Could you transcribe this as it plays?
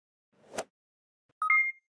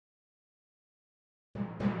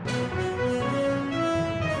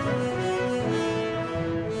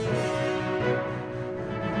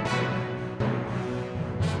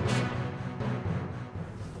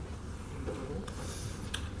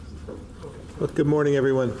Well, good morning,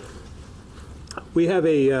 everyone. We have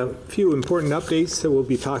a few important updates that we'll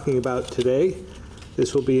be talking about today.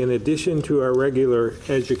 This will be in addition to our regular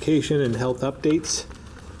education and health updates.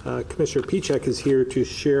 Commissioner Pichek is here to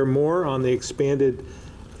share more on the expanded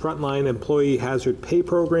Frontline Employee Hazard Pay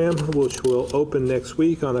Program, which will open next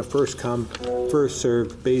week on a first-come,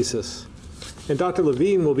 first-served basis. And Dr.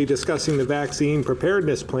 Levine will be discussing the vaccine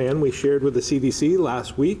preparedness plan we shared with the CDC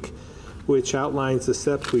last week, which outlines the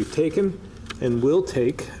steps we've taken and will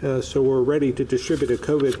take, so we're ready to distribute a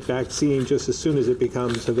COVID vaccine just as soon as it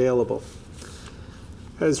becomes available.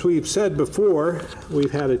 As we've said before,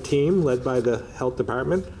 we've had a team led by the Health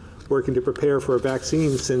Department working to prepare for a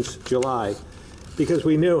vaccine since July, because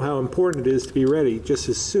we know how important it is to be ready just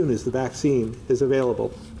as soon as the vaccine is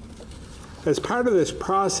available. As part of this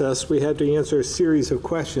process, we had to answer a series of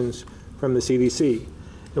questions from the CDC,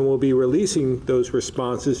 and we'll be releasing those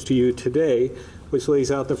responses to you today, which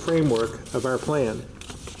lays out the framework of our plan.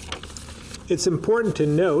 It's important to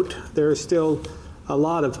note there are still a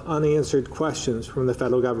lot of unanswered questions from the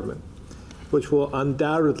federal government, which will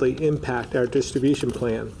undoubtedly impact our distribution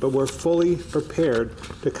plan, but we're fully prepared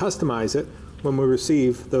to customize it when we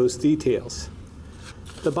receive those details.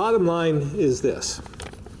 The bottom line is this: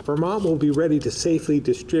 Vermont will be ready to safely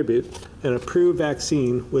distribute an approved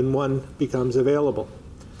vaccine when one becomes available.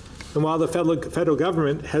 And while the federal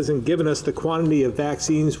government hasn't given us the quantity of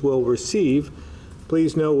vaccines we'll receive,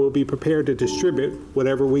 please know we'll be prepared to distribute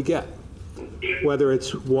whatever we get, whether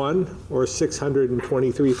it's 1 or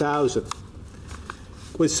 623,000.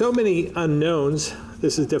 With so many unknowns,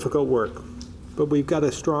 this is difficult work, but we've got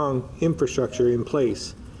a strong infrastructure in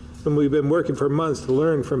place, and we've been working for months to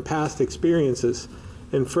learn from past experiences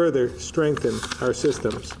and further strengthen our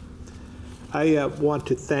systems. I want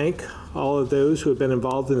to thank all of those who have been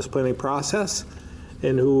involved in this planning process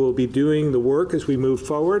and who will be doing the work as we move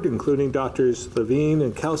forward, including Drs. Levine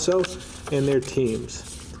and Kelso and their teams,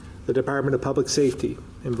 the Department of Public Safety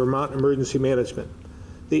and Vermont Emergency Management,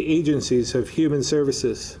 the agencies of Human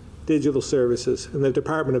Services, Digital Services, and the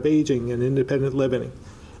Department of Aging and Independent Living,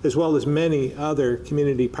 as well as many other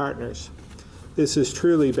community partners. This has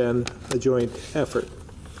truly been a joint effort.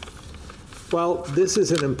 While this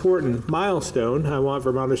is an important milestone, I want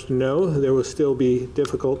Vermonters to know there will still be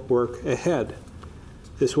difficult work ahead.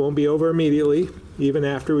 This won't be over immediately, even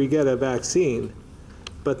after we get a vaccine,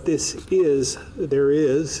 but there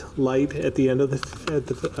is light at the end of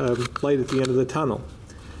the tunnel.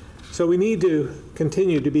 So we need to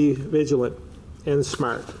continue to be vigilant and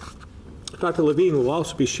smart. Dr. Levine will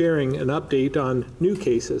also be sharing an update on new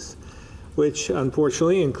cases, which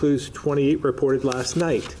unfortunately includes 28 reported last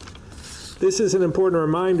night. This is an important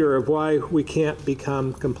reminder of why we can't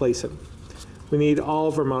become complacent. We need all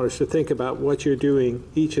Vermonters to think about what you're doing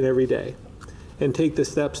each and every day and take the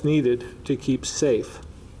steps needed to keep safe.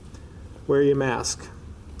 Wear your mask,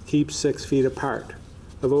 keep 6 feet apart,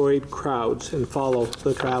 avoid crowds, and follow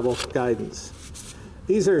the travel guidance.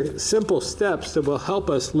 These are simple steps that will help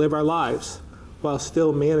us live our lives while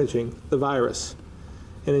still managing the virus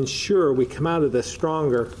and ensure we come out of this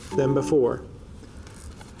stronger than before.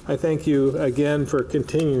 I thank you again for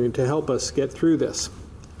continuing to help us get through this.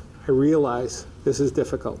 I realize this is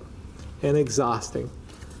difficult and exhausting,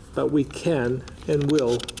 but we can and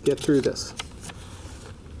will get through this.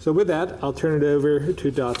 So with that, I'll turn it over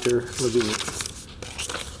to Dr. Levine.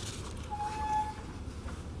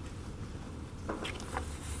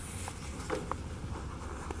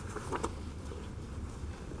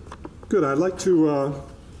 Good. I'd like to,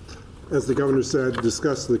 as the governor said,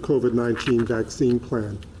 discuss the COVID-19 vaccine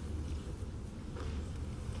plan.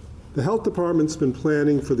 The Health Department's been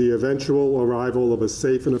planning for the eventual arrival of a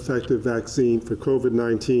safe and effective vaccine for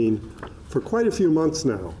COVID-19 for quite a few months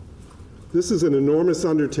now. This is an enormous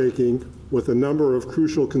undertaking with a number of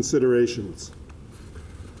crucial considerations.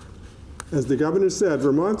 As the governor said,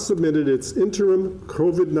 Vermont submitted its interim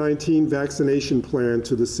COVID-19 vaccination plan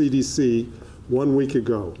to the CDC 1 week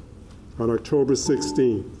ago, on October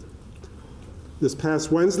 16th. This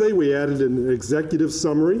past Wednesday, we added an executive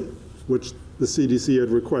summary, which the CDC had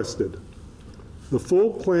requested. The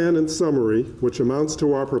full plan and summary, which amounts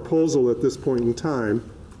to our proposal at this point in time,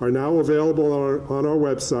 are now available on our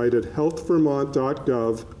website at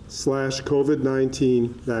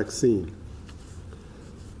healthvermont.gov/COVID-19 vaccine.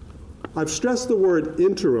 I've stressed the word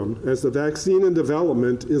interim as the vaccine in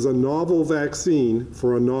development is a novel vaccine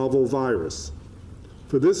for a novel virus.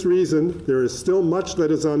 For this reason, there is still much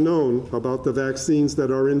that is unknown about the vaccines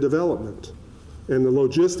that are in development and the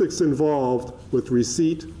logistics involved with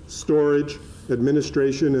receipt, storage,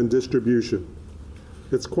 administration, and distribution.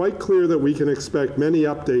 it's quite clear that we can expect many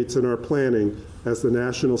updates in our planning as the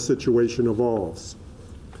national situation evolves.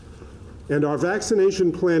 And our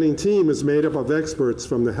vaccination planning team is made up of experts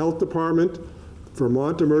from the Health Department,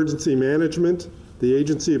 Vermont Emergency Management, the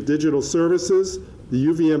Agency of Digital Services, the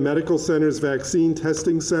UVM Medical Center's Vaccine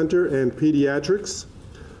Testing Center, and Pediatrics.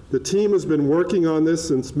 The team has been working on this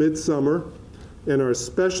since midsummer and are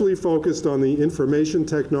especially focused on the information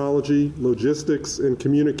technology, logistics, and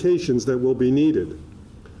communications that will be needed.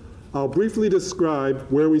 I'll briefly describe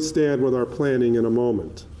where we stand with our planning in a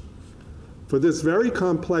moment. For this very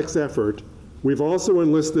complex effort, we've also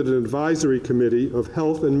enlisted an advisory committee of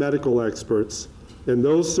health and medical experts and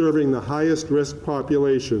those serving the highest risk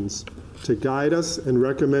populations to guide us and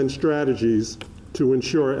recommend strategies to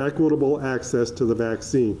ensure equitable access to the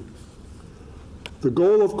vaccine. The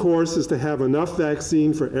goal, of course, is to have enough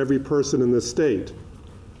vaccine for every person in the state,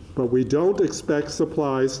 but we don't expect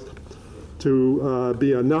supplies to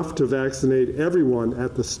be enough to vaccinate everyone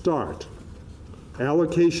at the start.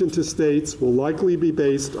 Allocation to states will likely be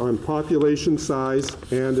based on population size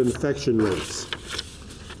and infection rates.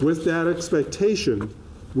 With that expectation,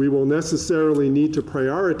 we will necessarily need to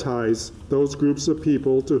prioritize those groups of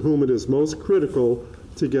people to whom it is most critical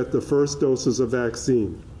to get the first doses of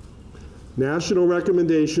vaccine. National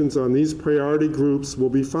recommendations on these priority groups will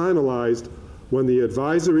be finalized when the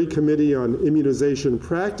Advisory Committee on Immunization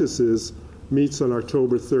Practices meets on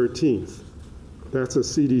October 13th. That's a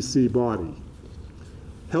CDC body.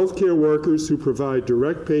 Healthcare workers who provide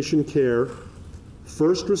direct patient care,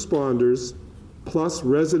 first responders, plus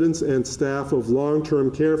residents and staff of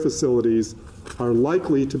long-term care facilities are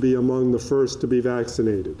likely to be among the first to be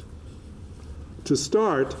vaccinated. To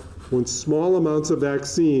start, when small amounts of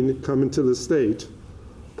vaccine come into the state,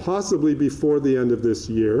 possibly before the end of this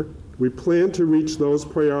year, we plan to reach those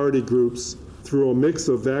priority groups through a mix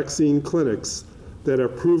of vaccine clinics that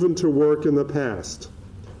have proven to work in the past.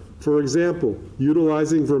 For example,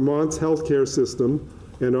 utilizing Vermont's healthcare system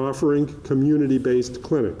and offering community-based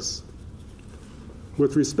clinics.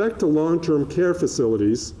 With respect to long-term care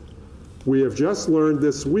facilities, we have just learned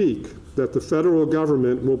this week that the federal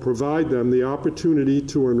government will provide them the opportunity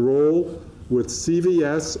to enroll with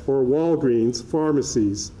CVS or Walgreens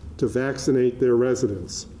pharmacies to vaccinate their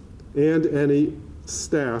residents and any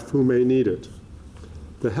staff who may need it.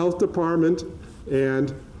 The Health Department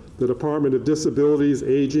and the Department of Disabilities,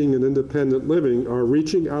 Aging, and Independent Living are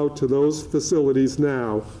reaching out to those facilities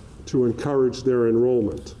now to encourage their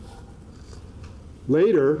enrollment.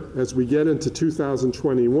 Later, as we get into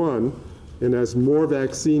 2021, and as more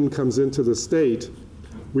vaccine comes into the state,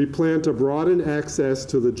 we plan to broaden access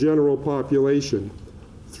to the general population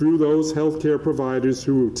through those healthcare providers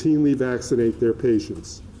who routinely vaccinate their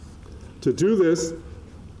patients. To do this,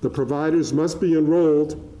 the providers must be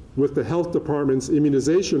enrolled with the Health Department's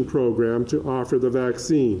immunization program to offer the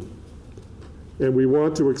vaccine. And we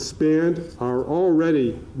want to expand our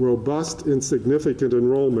already robust and significant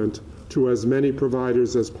enrollment to as many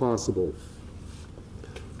providers as possible.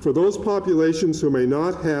 For those populations who may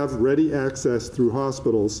not have ready access through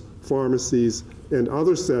hospitals, pharmacies, and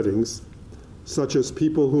other settings, such as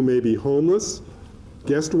people who may be homeless,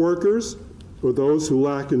 guest workers, or those who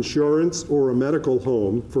lack insurance or a medical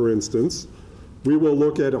home, for instance, we will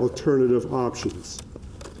look at alternative options.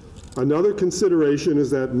 Another consideration is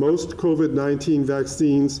that most COVID-19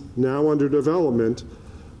 vaccines now under development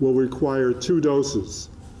will require 2 doses.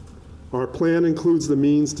 Our plan includes the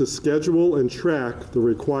means to schedule and track the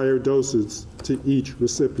required doses to each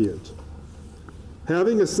recipient.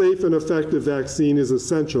 Having a safe and effective vaccine is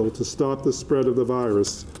essential to stop the spread of the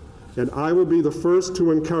virus, and I will be the first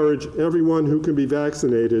to encourage everyone who can be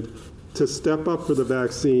vaccinated to step up for the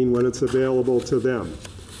vaccine when it's available to them.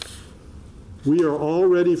 We are all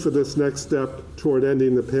ready for this next step toward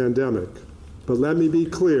ending the pandemic, but let me be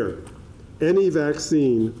clear. Any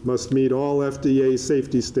vaccine must meet all FDA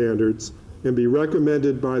safety standards and be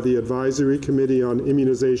recommended by the Advisory Committee on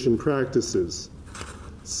Immunization Practices.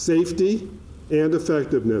 Safety and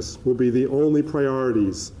effectiveness will be the only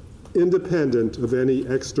priorities, independent of any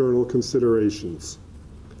external considerations.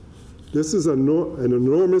 This is an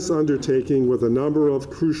enormous undertaking with a number of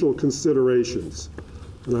crucial considerations,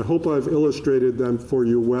 and I hope I've illustrated them for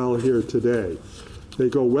you well here today. They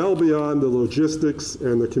go well beyond the logistics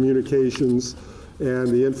and the communications and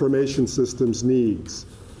the information systems needs.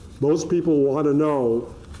 Most people want to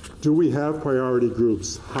know, do we have priority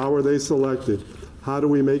groups? How are they selected? How do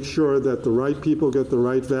we make sure that the right people get the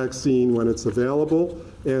right vaccine when it's available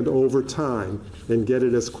and over time, and get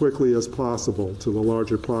it as quickly as possible to the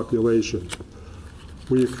larger population?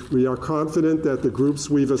 We are confident that the groups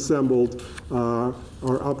we've assembled are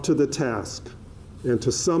up to the task. And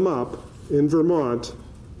to sum up, in Vermont,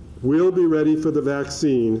 we'll be ready for the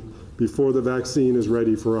vaccine before the vaccine is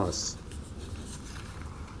ready for us.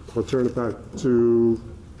 I'll turn it back to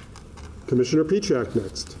Commissioner Pichak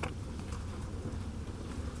next.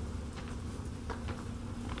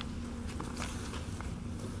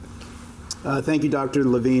 Thank you, Dr.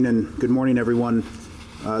 Levine, and good morning, everyone.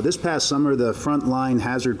 This past summer, the Frontline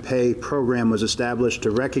Hazard Pay program was established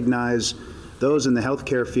to recognize those in the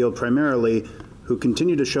healthcare field primarily who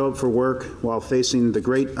continue to show up for work while facing the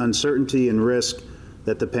great uncertainty and risk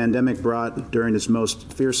that the pandemic brought during its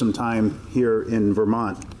most fearsome time here in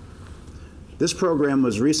Vermont. This program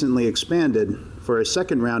was recently expanded for a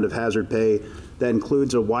second round of hazard pay that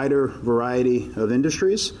includes a wider variety of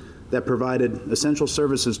industries that provided essential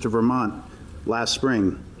services to Vermont last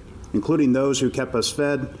spring, including those who kept us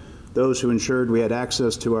fed, those who ensured we had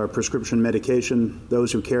access to our prescription medication,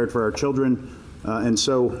 those who cared for our children, and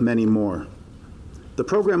so many more. The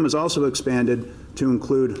program was also expanded to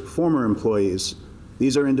include former employees.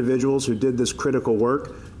 These are individuals who did this critical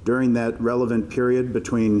work during that relevant period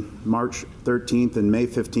between March 13th and May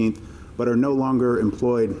 15th, but are no longer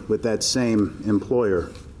employed with that same employer.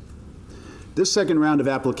 This second round of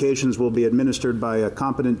applications will be administered by a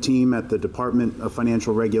competent team at the Department of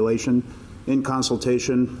Financial Regulation in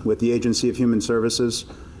consultation with the Agency of Human Services,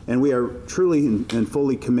 and we are truly and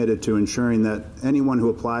fully committed to ensuring that anyone who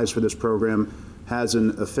applies for this program has an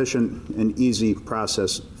efficient and easy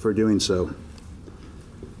process for doing so.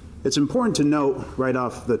 It's important to note right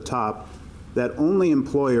off the top that only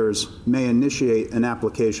employers may initiate an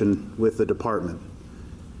application with the department.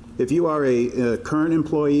 If you are a current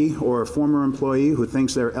employee or a former employee who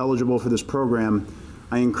thinks they're eligible for this program,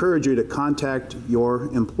 I encourage you to contact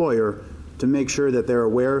your employer to make sure that they're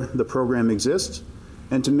aware the program exists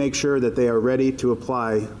and to make sure that they are ready to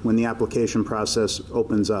apply when the application process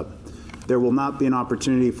opens up. There will not be an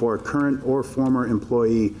opportunity for a current or former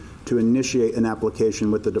employee to initiate an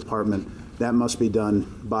application with the department. That must be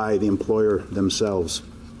done by the employer themselves.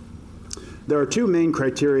 There are two main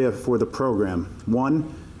criteria for the program.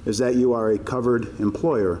 One is that you are a covered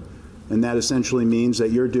employer, and that essentially means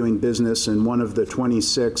that you're doing business in one of the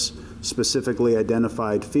 26 specifically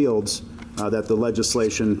identified fields that the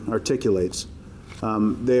legislation articulates.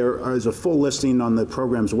 There is a full listing on the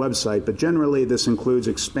program's website, but generally this includes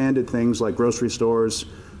expanded things like grocery stores,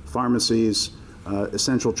 pharmacies,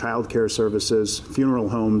 essential child care services, funeral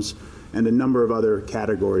homes, and a number of other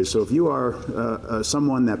categories. So if you are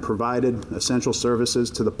someone that provided essential services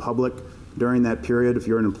to the public during that period, if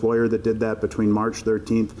you're an employer that did that between March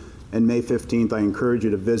 13th and May 15th, I encourage you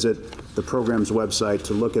to visit the program's website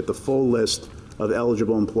to look at the full list of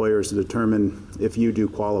eligible employers to determine if you do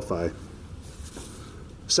qualify.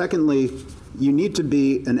 Secondly, you need to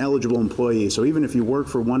be an eligible employee. So even if you work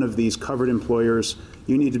for one of these covered employers,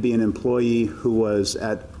 you need to be an employee who was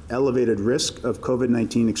at elevated risk of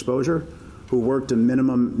COVID-19 exposure, who worked a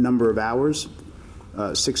minimum number of hours,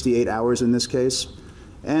 68 hours in this case,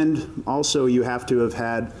 and also you have to have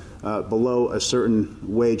had below a certain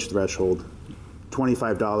wage threshold,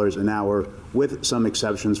 $25 an hour, with some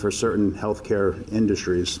exceptions for certain healthcare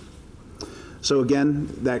industries. So again,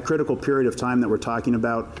 that critical period of time that we're talking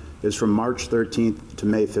about is from March 13th to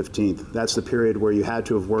May 15th. That's the period where you had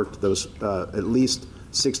to have worked those at least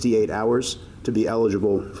 68 hours to be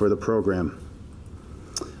eligible for the program.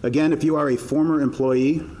 Again, if you are a former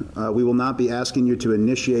employee, we will not be asking you to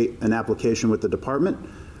initiate an application with the department.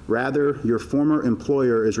 Rather, your former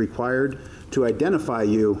employer is required to identify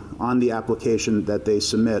you on the application that they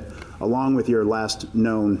submit, along with your last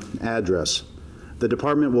known address. The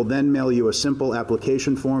department will then mail you a simple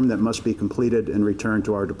application form that must be completed and returned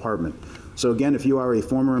to our department. So again, if you are a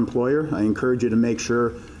former employer, I encourage you to make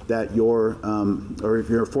sure that or if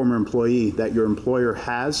you're a former employee, that your employer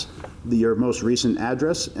has your most recent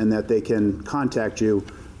address and that they can contact you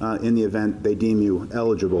in the event they deem you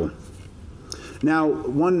eligible. Now,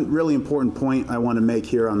 one really important point I want to make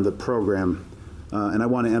here on the program, and I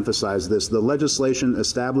want to emphasize this, the legislation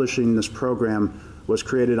establishing this program was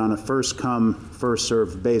created on a first-come,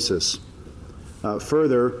 first-served basis.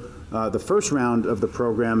 Further, the first round of the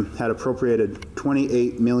program had appropriated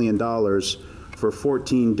 $28 million for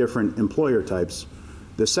 14 different employer types.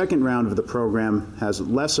 The second round of the program has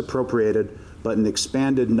less appropriated, but an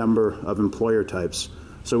expanded number of employer types.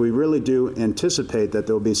 So we really do anticipate that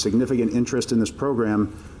there will be significant interest in this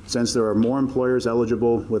program. Since there are more employers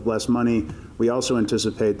eligible with less money, we also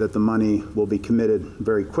anticipate that the money will be committed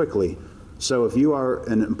very quickly. So if you are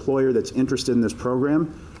an employer that's interested in this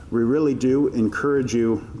program, we really do encourage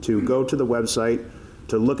you to go to the website,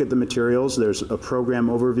 to look at the materials. There's a program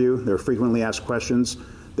overview. There are frequently asked questions.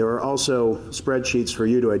 There are also spreadsheets for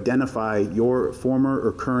you to identify your former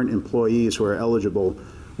or current employees who are eligible.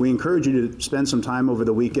 We encourage you to spend some time over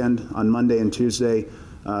the weekend on Monday and Tuesday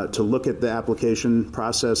to look at the application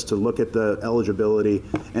process, to look at the eligibility,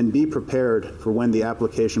 and be prepared for when the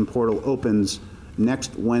application portal opens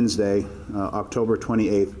next Wednesday, October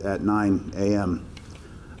 28th at 9 a.m.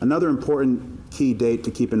 Another important key date to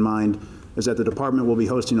keep in mind is that the department will be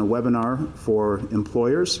hosting a webinar for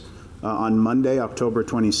employers on Monday, October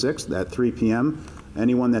 26th at 3 p.m.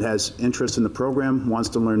 Anyone that has interest in the program, wants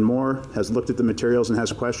to learn more, has looked at the materials and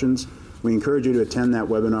has questions, we encourage you to attend that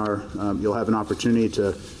webinar. You'll have an opportunity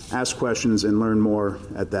to ask questions and learn more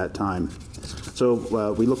at that time.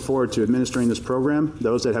 So we look forward to administering this program.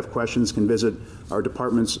 Those that have questions can visit our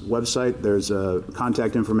department's website. There's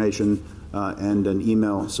contact information and an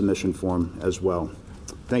email submission form as well.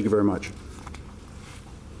 Thank you very much.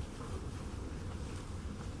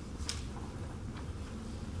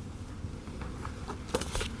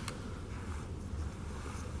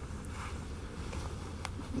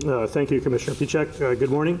 Thank you, Commissioner Pichek. Good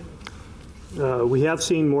morning. We have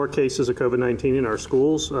seen more cases of COVID-19 in our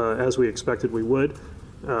schools, as we expected we would,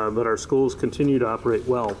 but our schools continue to operate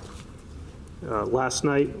well. Last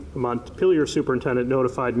night, the Montpelier superintendent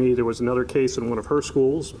notified me there was another case in one of her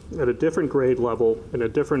schools at a different grade level in a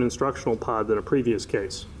different instructional pod than a previous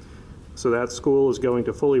case. So that school is going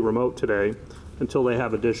to fully remote today until they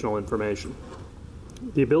have additional information.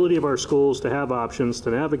 The ability of our schools to have options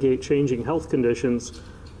to navigate changing health conditions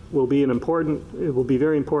will be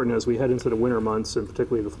very important as we head into the winter months and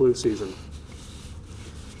particularly the flu season.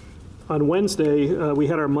 On Wednesday, we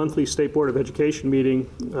had our monthly State Board of Education meeting.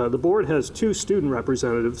 The board has two student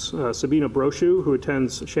representatives, Sabina Brochu, who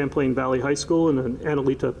attends Champlain Valley High School, and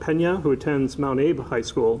Annalita Pena, who attends Mount Abe High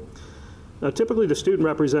School. Typically, the student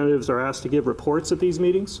representatives are asked to give reports at these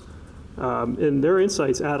meetings, and their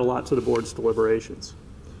insights add a lot to the board's deliberations.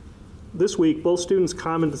 This week, both students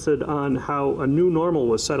commented on how a new normal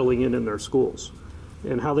was settling in their schools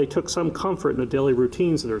and how they took some comfort in the daily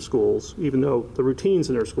routines of their schools, even though the routines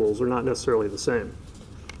in their schools are not necessarily the same.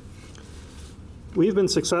 We've been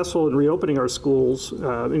successful in reopening our schools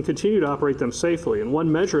and continue to operate them safely. And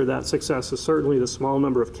one measure of that success is certainly the small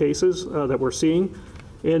number of cases that we're seeing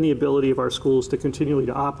and the ability of our schools to continually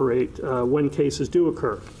to operate when cases do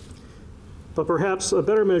occur. But perhaps a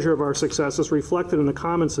better measure of our success is reflected in the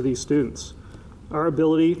comments of these students. Our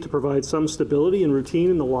ability to provide some stability and routine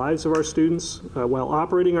in the lives of our students while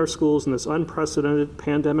operating our schools in this unprecedented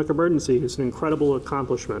pandemic emergency is an incredible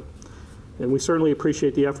accomplishment. And we certainly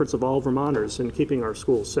appreciate the efforts of all Vermonters in keeping our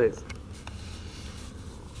schools safe.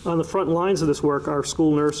 On the front lines of this work are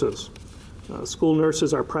school nurses. School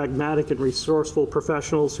nurses are pragmatic and resourceful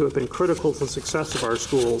professionals who have been critical to the success of our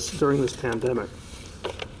schools during this pandemic.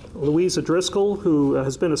 Louisa Driscoll, who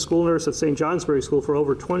has been a school nurse at St. Johnsbury School for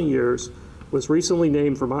over 20 years, was recently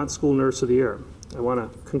named Vermont School Nurse of the Year. I want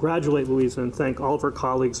to congratulate Louisa and thank all of her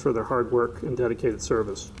colleagues for their hard work and dedicated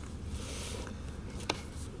service.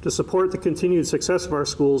 To support the continued success of our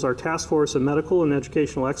schools, our task force of medical and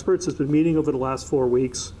educational experts has been meeting over the last 4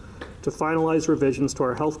 weeks to finalize revisions to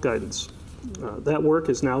our health guidance. That work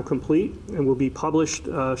is now complete and will be published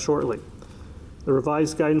shortly. The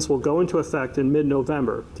revised guidance will go into effect in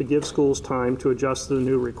mid-November to give schools time to adjust to the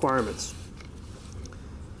new requirements.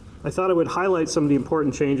 I thought I would highlight some of the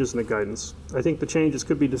important changes in the guidance. I think the changes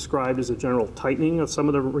could be described as a general tightening of some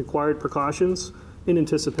of the required precautions in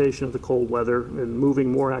anticipation of the cold weather and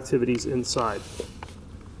moving more activities inside.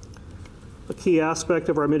 A key aspect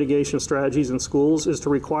of our mitigation strategies in schools is to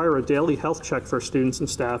require a daily health check for students and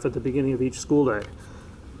staff at the beginning of each school day.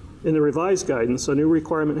 In the revised guidance, a new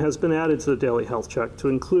requirement has been added to the daily health check to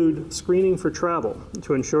include screening for travel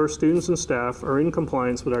to ensure students and staff are in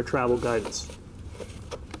compliance with our travel guidance.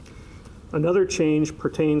 Another change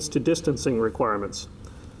pertains to distancing requirements.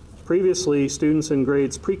 Previously, students in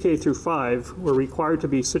grades pre-K through 5 were required to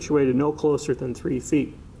be situated no closer than 3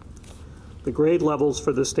 feet. The grade levels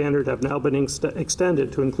for this standard have now been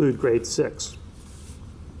extended to include grade 6.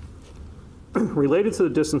 Related to the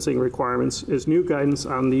distancing requirements is new guidance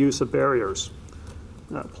on the use of barriers.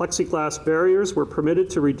 Plexiglass barriers were permitted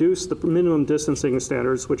to reduce the minimum distancing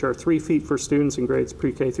standards, which are 3 feet for students in grades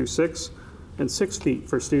pre-K through 6 and 6 feet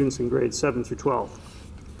for students in grades 7 through 12.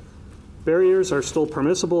 Barriers are still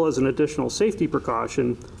permissible as an additional safety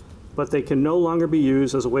precaution, but they can no longer be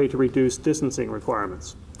used as a way to reduce distancing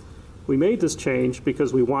requirements. We made this change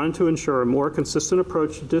because we wanted to ensure a more consistent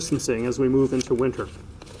approach to distancing as we move into winter.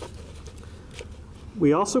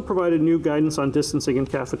 We also provided new guidance on distancing in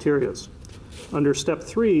cafeterias. Under Step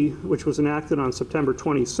 3, which was enacted on September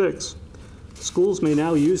 26, Schools may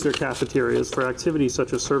now use their cafeterias for activities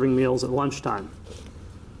such as serving meals at lunchtime.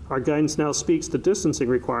 Our guidance now speaks to distancing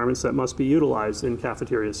requirements that must be utilized in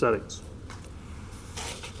cafeteria settings.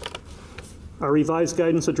 Our revised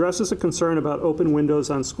guidance addresses a concern about open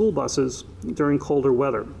windows on school buses during colder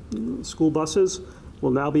weather. School buses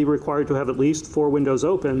will now be required to have at least 4 windows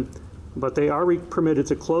open, but they are permitted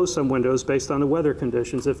to close some windows based on the weather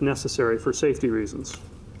conditions if necessary for safety reasons.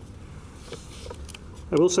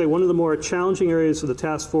 I will say one of the more challenging areas of the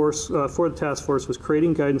task force, was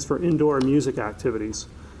creating guidance for indoor music activities.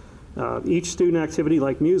 Each student activity,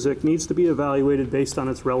 like music, needs to be evaluated based on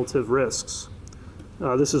its relative risks.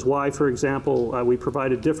 This is why, for example, we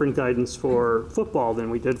provided different guidance for football than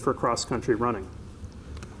we did for cross-country running.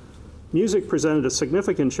 Music presented a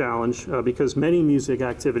significant challenge because many music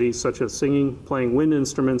activities, such as singing, playing wind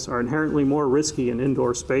instruments, are inherently more risky in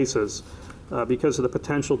indoor spaces because of the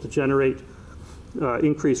potential to generate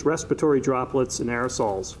increased respiratory droplets and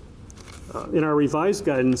aerosols. In our revised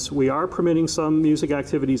guidance, we are permitting some music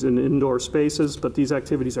activities in indoor spaces, but these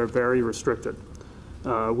activities are very restricted.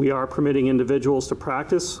 We are permitting individuals to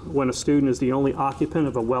practice when a student is the only occupant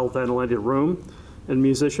of a well-ventilated room, and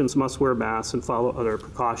musicians must wear masks and follow other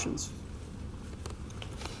precautions.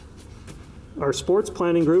 Our sports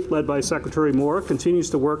planning group, led by Secretary Moore, continues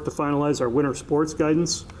to work to finalize our winter sports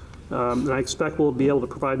guidance, and I expect we'll be able to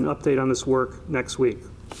provide an update on this work next week.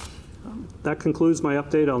 That concludes my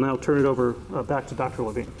update. I'll now turn it over back to Dr.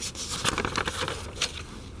 Levine.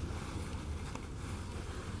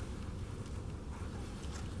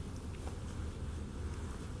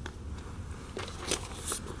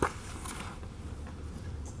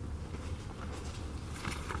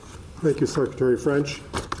 Thank you, Secretary French.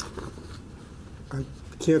 I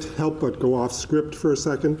can't help but go off script for a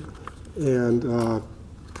second and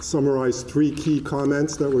summarize 3 key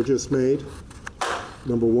comments that were just made.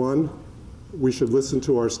 Number 1, we should listen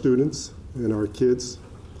to our students and our kids.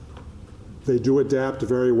 They do adapt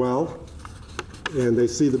very well, and they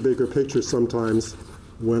see the bigger picture sometimes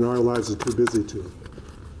when our lives are too busy to.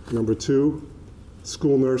 Number 2,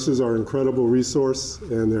 school nurses are an incredible resource,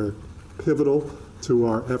 and they're pivotal to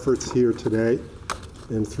our efforts here today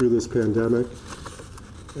and through this pandemic.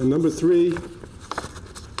 And number 3,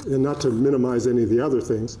 and not to minimize any of the other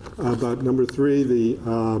things, but number 3,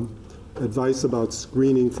 the advice about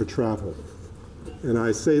screening for travel. And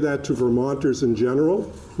I say that to Vermonters in general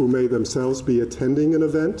who may themselves be attending an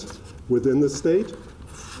event within the state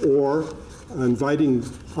or inviting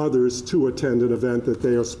others to attend an event that they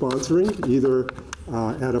are sponsoring, either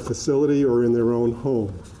at a facility or in their own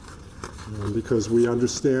home. Because we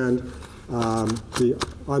understand the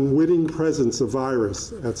unwitting presence of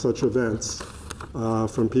virus at such events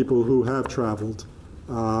from people who have traveled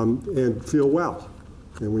and feel well,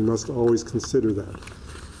 and we must always consider that.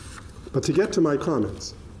 But to get to my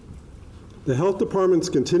comments, the health department's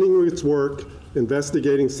continuing its work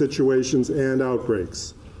investigating situations and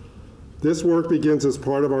outbreaks. This work begins as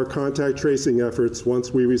part of our contact tracing efforts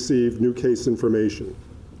once we receive new case information.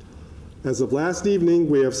 As of last evening,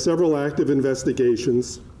 we have several active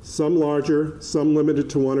investigations, some larger, some limited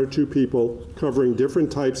to 1 or 2 people, covering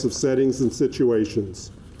different types of settings and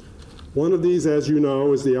situations. One of these, as you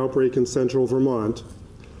know, is the outbreak in central Vermont.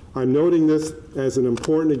 I'm noting this as an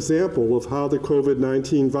important example of how the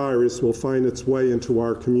COVID-19 virus will find its way into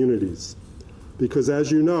our communities. Because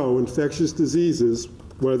as you know, infectious diseases,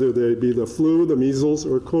 whether they be the flu, the measles,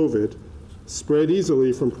 or COVID, spread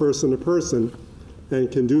easily from person to person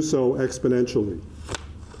and can do so exponentially.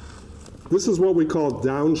 This is what we call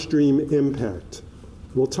downstream impact.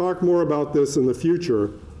 We'll talk more about this in the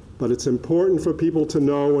future, but it's important for people to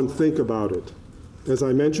know and think about it. As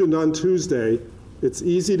I mentioned on Tuesday, it's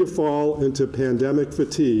easy to fall into pandemic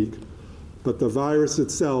fatigue, but the virus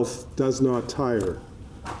itself does not tire.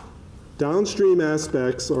 Downstream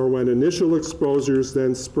aspects are when initial exposures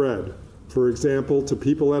then spread, for example, to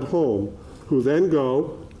people at home, who then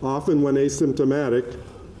go, often when asymptomatic,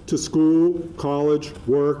 to school, college,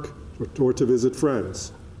 work, or to visit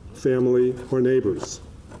friends, family, or neighbors.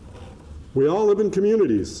 We all live in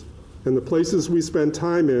communities, and the places we spend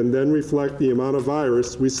time in then reflect the amount of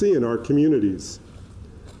virus we see in our communities.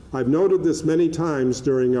 I've noted this many times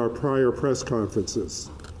during our prior press conferences.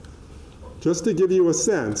 Just to give you a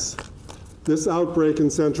sense, this outbreak in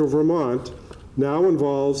central Vermont now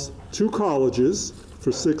involves 2 colleges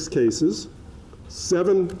for 6 cases,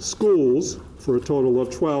 7 schools for a total of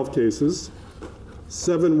 12 cases,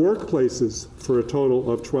 7 workplaces for a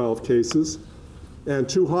total of 12 cases, and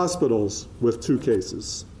 2 hospitals with 2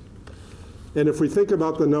 cases. And if we think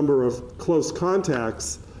about the number of close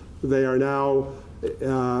contacts, they are now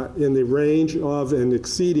in the range of and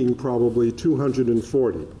exceeding probably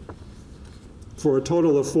 240, for a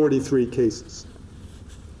total of 43 cases.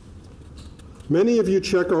 Many of you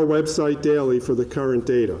check our website daily for the current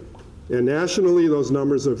data, and nationally those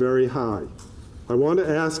numbers are very high. I want to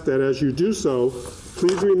ask that as you do so,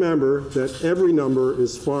 please remember that every number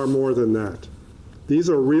is far more than that. These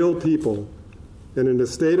are real people, and in a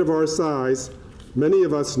state of our size, many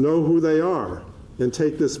of us know who they are and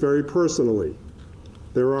take this very personally.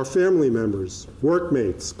 There are family members,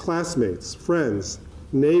 workmates, classmates, friends,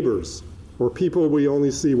 neighbors, or people we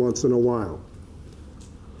only see once in a while.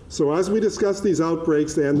 So as we discuss these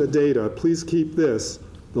outbreaks and the data, please keep this,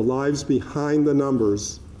 the lives behind the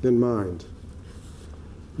numbers, in mind.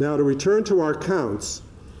 Now, to return to our counts,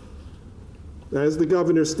 as the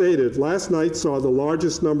governor stated, last night saw the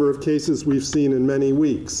largest number of cases we've seen in many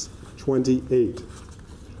weeks, 28.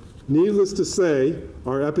 Needless to say,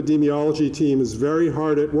 our epidemiology team is very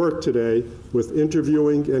hard at work today with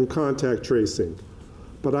interviewing and contact tracing.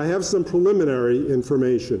 But I have some preliminary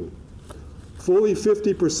information. Fully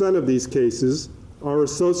 50% of these cases are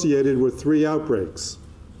associated with 3 outbreaks: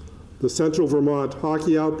 the Central Vermont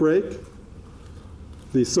hockey outbreak,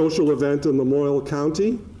 the social event in Lamoille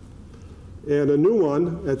County, and a new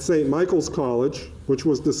one at St. Michael's College, which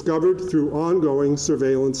was discovered through ongoing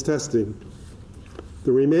surveillance testing.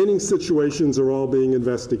 The remaining situations are all being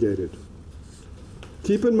investigated.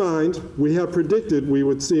 Keep in mind, we have predicted we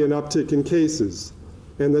would see an uptick in cases,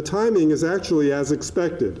 and the timing is actually as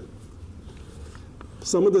expected.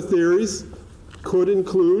 Some of the theories could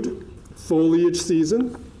include foliage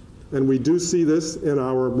season, and we do see this in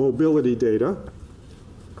our mobility data,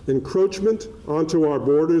 encroachment onto our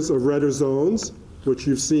borders of redder zones, which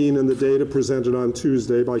you've seen in the data presented on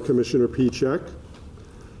Tuesday by Commissioner Pichek,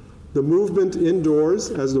 the movement indoors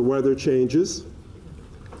as the weather changes,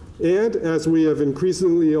 and as we have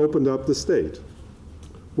increasingly opened up the state.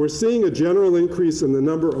 We're seeing a general increase in the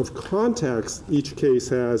number of contacts each case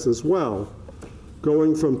has as well,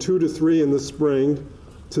 going from 2 to 3 in the spring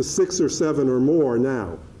to 6 or 7 or more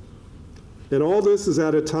now. And all this is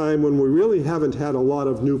at a time when we really haven't had a lot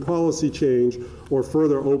of new policy change or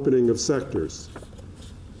further opening of sectors.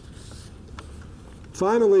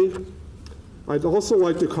 Finally, I'd also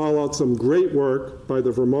like to call out some great work by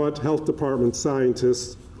the Vermont Health Department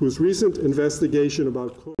scientists whose recent investigation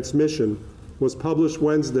about COVID transmission was published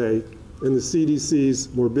Wednesday in the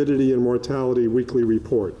CDC's Morbidity and Mortality Weekly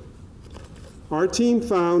Report. Our team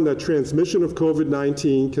found that transmission of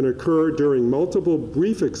COVID-19 can occur during multiple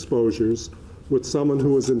brief exposures with someone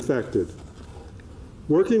who is infected.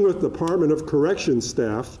 Working with Department of Corrections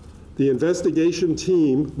staff, the investigation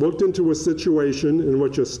team looked into a situation in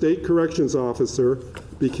which a state corrections officer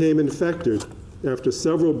became infected after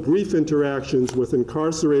several brief interactions with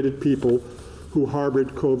incarcerated people who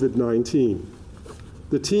harbored COVID-19.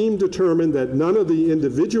 The team determined that none of the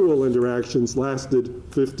individual interactions lasted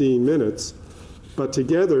 15 minutes, but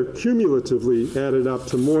together cumulatively added up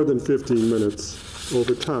to more than 15 minutes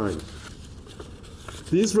over time.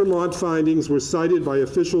 These Vermont findings were cited by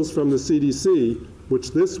officials from the CDC,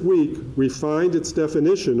 which this week refined its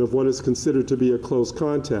definition of what is considered to be a close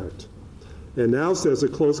contact, and now says a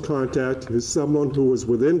close contact is someone who was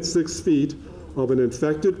within 6 feet of an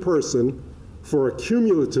infected person for a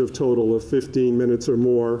cumulative total of 15 minutes or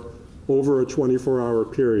more over a 24-hour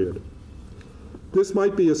period. This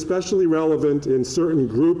might be especially relevant in certain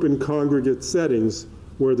group and congregate settings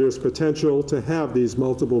where there's potential to have these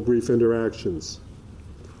multiple brief interactions.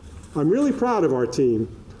 I'm really proud of our team,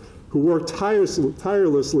 who worked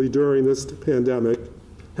tirelessly during this pandemic,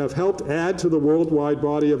 have helped add to the worldwide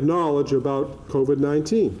body of knowledge about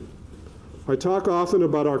COVID-19. I talk often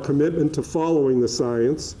about our commitment to following the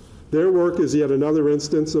science. Their work is yet another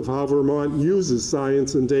instance of how Vermont uses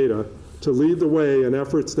science and data to lead the way in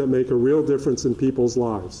efforts that make a real difference in people's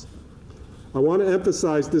lives. I want to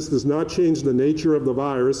emphasize this does not change the nature of the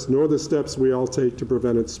virus nor the steps we all take to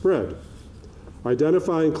prevent its spread.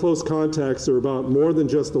 Identifying close contacts are about more than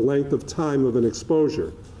just the length of time of an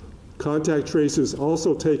exposure. Contact tracers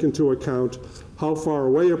also take into account how far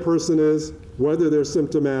away a person is, whether they're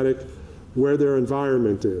symptomatic, where their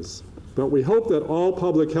environment is. But we hope that all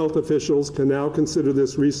public health officials can now consider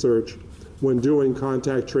this research when doing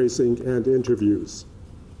contact tracing and interviews.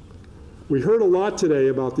 We heard a lot today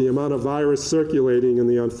about the amount of virus circulating and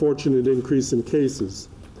the unfortunate increase in cases.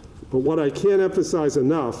 But what I can't emphasize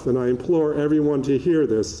enough, and I implore everyone to hear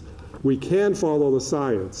this, we can follow the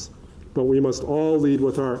science, but we must all lead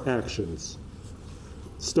with our actions.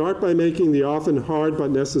 Start by making the often hard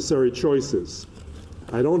but necessary choices.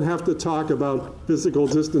 I don't have to talk about physical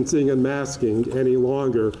distancing and masking any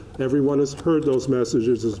longer. Everyone has heard those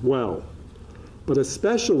messages as well. But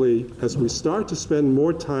especially as we start to spend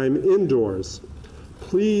more time indoors,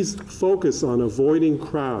 please focus on avoiding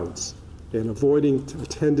crowds and avoiding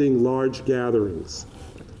attending large gatherings.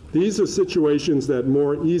 These are situations that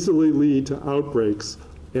more easily lead to outbreaks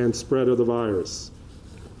and spread of the virus.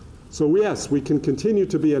 So yes, we can continue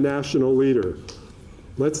to be a national leader.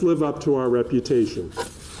 Let's live up to our reputation.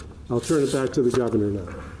 I'll turn it back to the governor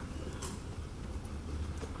now.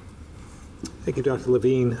 Thank you, Dr.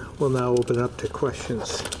 Levine. We'll now open up to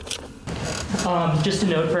questions. Just a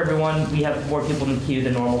note for everyone, we have more people in the queue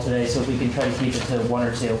than normal today, so if we can try to keep it to one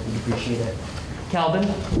or two, we'd appreciate it. Calvin?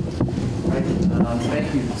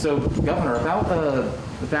 Thank you. So, Governor, about the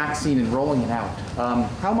vaccine and rolling it out,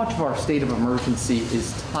 how much of our state of emergency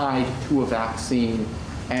is tied to a vaccine,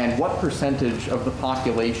 and what percentage of the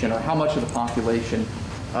population, or how much of the population,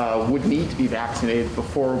 would need to be vaccinated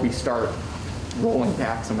before we start rolling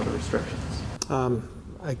back some of the restrictions?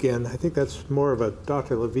 Again, I think that's more of a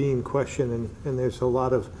Dr. Levine question, and there's a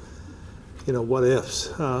lot of, what ifs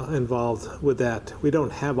involved with that. We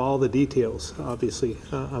don't have all the details, obviously,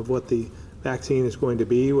 of what the vaccine is going to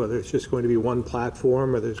be, whether it's just going to be one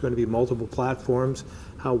platform or there's going to be multiple platforms,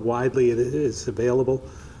 how widely it is available.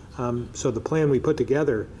 So the plan we put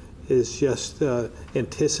together is just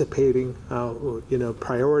anticipating,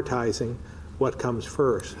 prioritizing what comes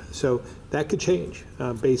first. So that could change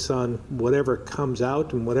based on whatever comes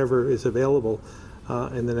out and whatever is available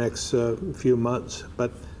in the next few months.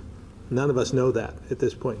 But none of us know that at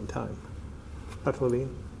this point in time. Dr.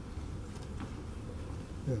 Levine?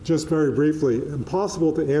 Just very briefly,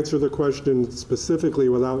 impossible to answer the question specifically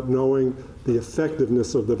without knowing the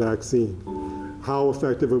effectiveness of the vaccine, how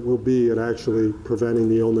effective it will be at actually preventing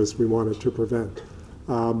the illness we want it to prevent.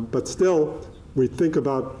 But still, we think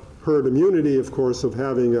about herd immunity, of course, of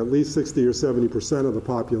having at least 60 or 70% of the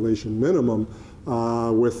population minimum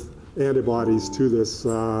with antibodies to this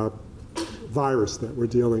virus that we're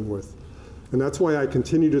dealing with. And that's why I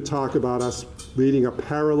continue to talk about us leading a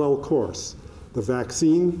parallel course. The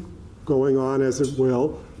vaccine going on as it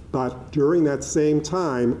will, but during that same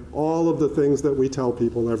time, all of the things that we tell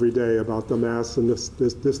people every day about the masks and this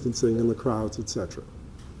distancing and the crowds, et cetera.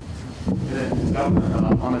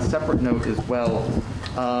 On a separate note as well,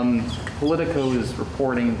 Politico is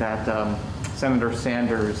reporting that Senator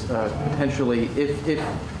Sanders potentially, if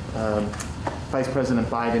Vice President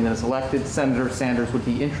Biden is elected, Senator Sanders would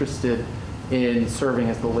be interested in serving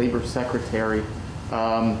as the Labor Secretary.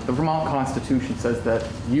 The Vermont Constitution says that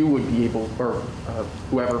you would be able, or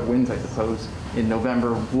whoever wins, I suppose, in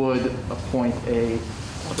November would appoint a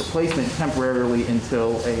replacement temporarily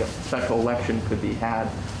until a special election could be had.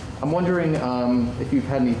 I'm wondering if you've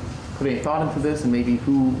had put any thought into this, and maybe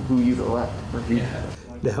who you'd elect.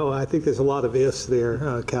 No, I think there's a lot of ifs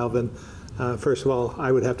there, Calvin. First of all,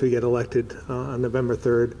 I would have to get elected on November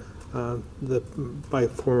 3rd. The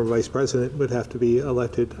former vice president would have to be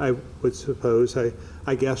elected. I would suppose,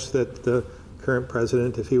 I guess that the current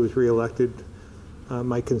president, if he was reelected,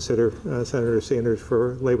 might consider Senator Sanders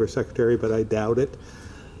for Labor Secretary, but I doubt it.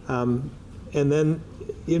 And then,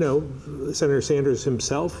 Senator Sanders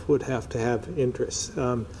himself would have to have interests.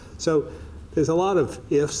 So there's a lot of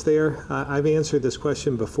ifs there. I've answered this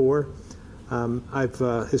question before. I've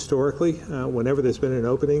historically, whenever there's been an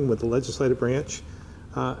opening with the legislative branch,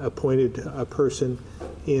 appointed a person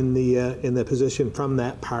in the position from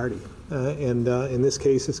that party. And in this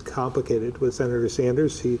case, it's complicated with Senator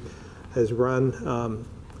Sanders. He has run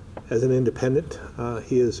as an independent.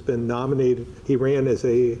 He has been nominated. He ran as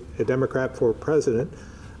a Democrat for president,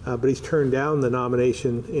 but he's turned down the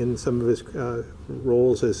nomination in some of his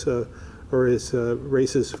roles as or his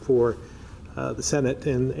races for the Senate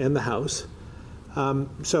and the House.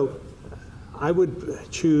 So I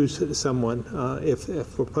would choose someone, if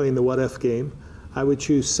we're playing the what-if game, I would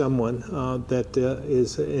choose someone that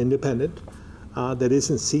is independent, that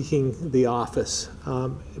isn't seeking the office.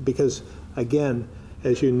 Because, again,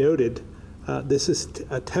 as you noted, this is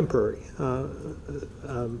a temporary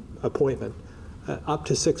appointment, up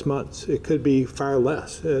to 6 months. It could be far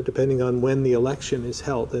less, depending on when the election is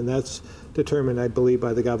held, and that's determined, I believe,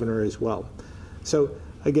 by the governor as well. So,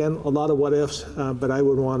 again, a lot of what-ifs, but I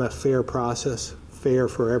would want a fair process, fair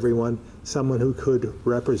for everyone, someone who could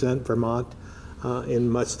represent Vermont in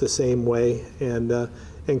much the same way and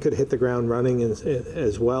could hit the ground running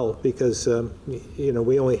as well, because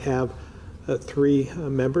we only have 3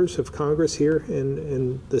 members of Congress here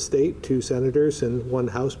in the state, 2 senators and 1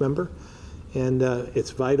 House member, and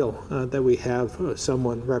it's vital that we have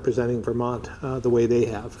someone representing Vermont the way they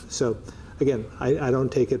have. So again, I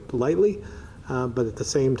don't take it lightly, but at the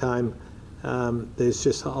same time, there's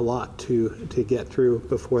just a lot to get through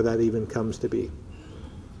before that even comes to be.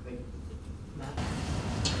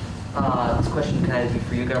 This question can either be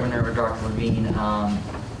for you, Governor, or Dr. Levine.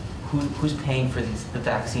 Who's paying for the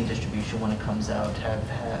vaccine distribution when it comes out?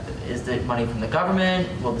 Is it money from the government?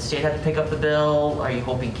 Will the state have to pick up the bill? Are you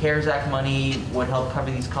hoping CARES Act money would help cover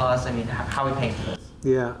these costs? I mean, how are we paying for this?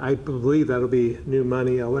 Yeah, I believe that'll be new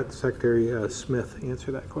money. I'll let Secretary Smith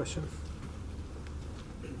answer that question.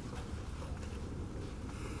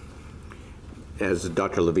 As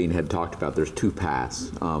Dr. Levine had talked about, there's two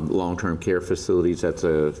paths. Long-term care facilities, that's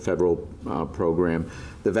a federal program.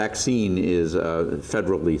 The vaccine is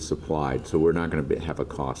federally supplied, so we're not going to have a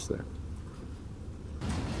cost there.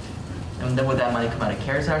 And then would that money come out of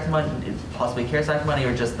CARES Act money, possibly CARES Act money,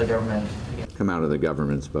 or just the government? Come out of the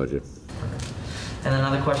government's budget. And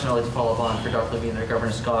another question I'd like to follow up on for Dr. Levine or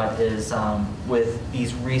Governor Scott is with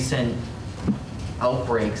these recent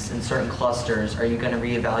outbreaks in certain clusters, are you going to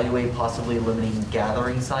reevaluate possibly limiting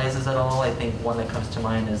gathering sizes at all? I think one that comes to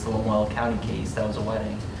mind is the Lamoille County case. That was a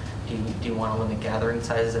wedding. Do you want to limit gathering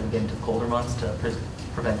sizes as we get into the colder months to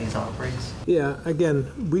prevent these outbreaks? Yeah,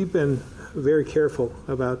 again, we've been very careful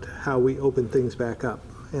about how we open things back up,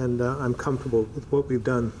 and I'm comfortable with what we've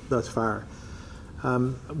done thus far.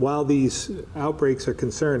 While these outbreaks are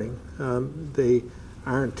concerning, they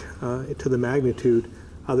aren't to the magnitude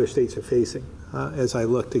other states are facing. As I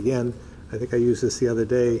looked again, I think I used this the other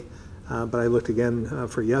day, but I looked again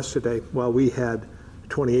for yesterday. While we had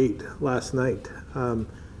 28 last night,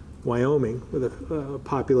 Wyoming, with a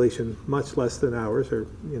population much less than ours, or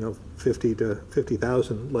 50 to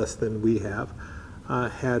 50,000 less than we have,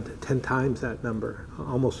 had 10 times that number,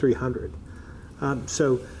 almost 300.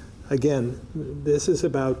 So again, this is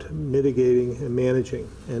about mitigating and managing,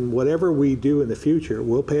 and whatever we do in the future,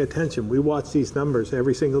 we'll pay attention. We watch these numbers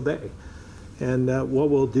every single day. And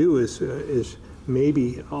what we'll do is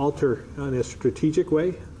maybe alter in a strategic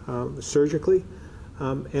way, surgically,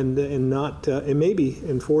 and not and maybe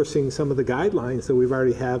enforcing some of the guidelines that we've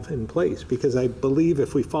already have in place. Because I believe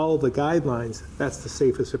if we follow the guidelines, that's the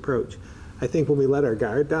safest approach. I think when we let our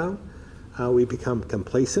guard down, we become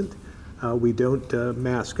complacent. We don't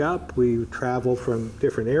mask up. We travel from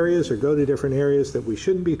different areas or go to different areas that we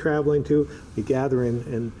shouldn't be traveling to. We gather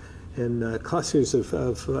in clusters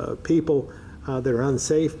of people that are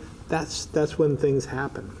unsafe. That's when things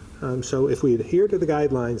happen. So if we adhere to the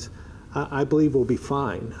guidelines, I believe we'll be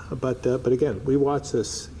fine. But again, we watch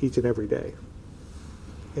this each and every day.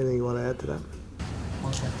 Anything you want to add to that?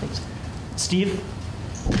 Well said, thanks. Steve?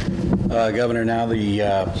 Governor, now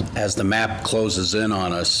as the map closes in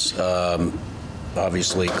on us,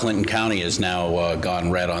 obviously Clinton County has now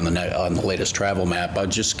gone red on the latest travel map.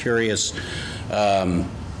 I'm just curious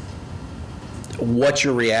what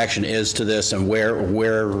your reaction is to this, and where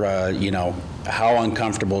how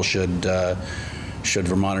uncomfortable should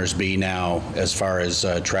Vermonters be now as far as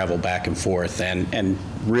travel back and forth, and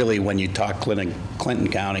really when you talk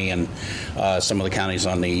Clinton County and some of the counties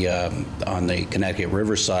on the Connecticut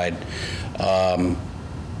River side,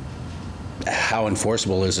 how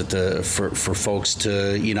enforceable is it for folks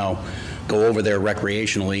to go over there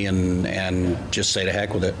recreationally and just say to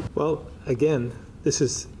heck with it? Well, again, this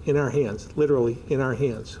is in our hands, literally in our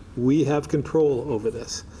hands. We have control over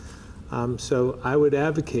this. So I would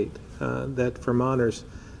advocate that Vermonters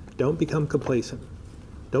don't become complacent.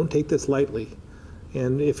 Don't take this lightly.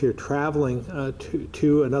 And if you're traveling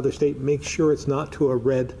to another state, make sure it's not to a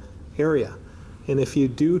red area. And if you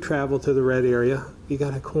do travel to the red area, you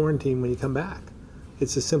got to quarantine when you come back.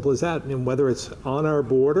 It's as simple as that. And whether it's on our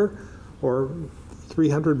border or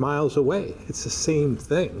 300 miles away, it's the same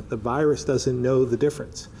thing. The virus doesn't know the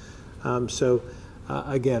difference.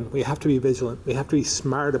 Again, we have to be vigilant. We have to be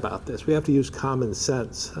smart about this. We have to use common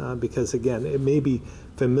sense because, again, it may be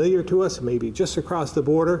familiar to us, it may be just across the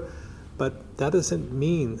border, but that doesn't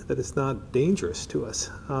mean that it's not dangerous to us.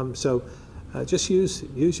 Just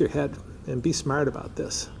use your head and be smart about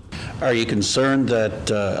this. Are you concerned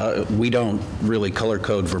that we don't really color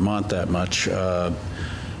code Vermont that much, that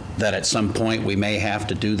at some point we may have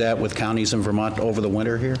to do that with counties in Vermont over the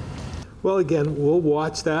winter here? Well, again, we'll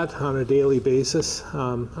watch that on a daily basis.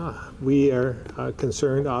 We are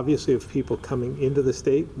concerned, obviously, of people coming into the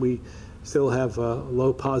state. We still have a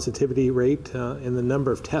low positivity rate in the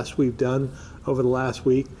number of tests we've done over the last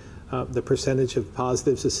week. The percentage of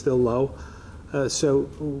positives is still low. So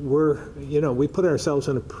we put ourselves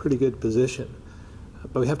in a pretty good position,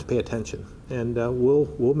 but we have to pay attention. And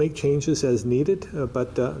we'll make changes as needed,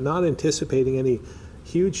 but not anticipating any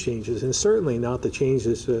huge changes, and certainly not the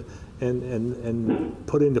changes and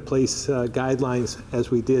put into place guidelines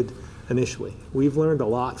as we did initially. We've learned a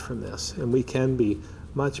lot from this, and we can be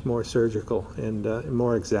much more surgical and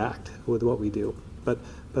more exact with what we do. But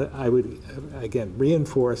I would, again,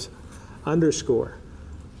 reinforce, underscore,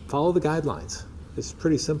 follow the guidelines. It's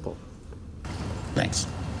pretty simple. Thanks.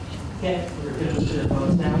 Okay, we're going to the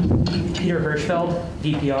votes now. Peter Hirschfeld,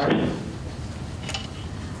 DPR.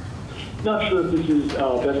 Not sure if this is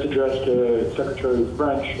best addressed to Secretary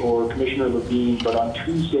French or Commissioner Levine, but on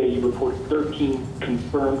Tuesday you reported 13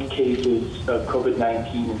 confirmed cases of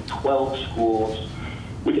COVID-19 in 12 schools,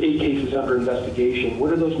 with 8 cases under investigation.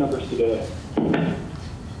 What are those numbers today?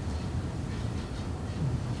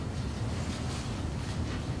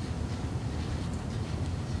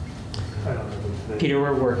 Peter,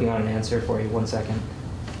 we're working on an answer for you. 1 second.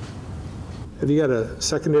 Have you got a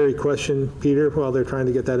secondary question, Peter, while they're trying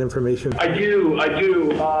to get that information? I do.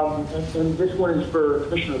 And this one is for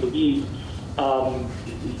Commissioner Levine.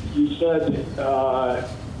 You said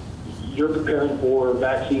you're preparing for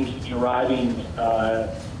vaccines to be arriving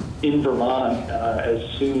in Vermont as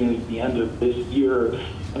soon as the end of this year.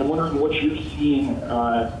 And I'm wondering what you're seeing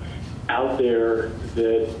out there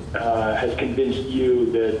that has convinced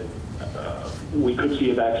you that we could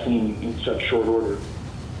see a vaccine in such short order.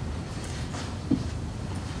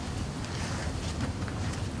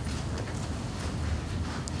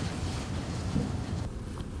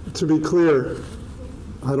 To be clear,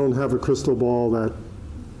 I don't have a crystal ball that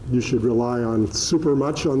you should rely on super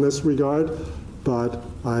much on this regard, but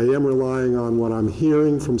I am relying on what I'm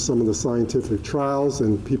hearing from some of the scientific trials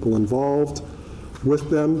and people involved with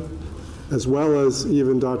them, as well as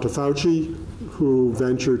even Dr. Fauci, who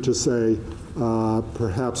ventured to say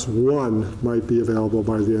perhaps one might be available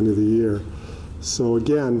by the end of the year. So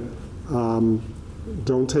again,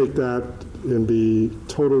 don't take that and be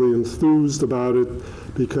totally enthused about it,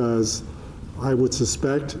 because I would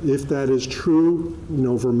suspect if that is true,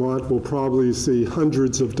 Vermont will probably see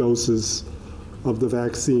hundreds of doses of the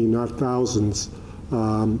vaccine, not thousands.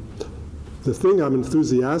 The thing I'm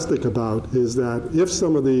enthusiastic about is that if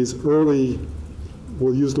some of these early,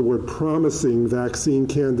 we'll use the word promising vaccine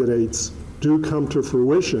candidates do come to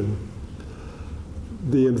fruition,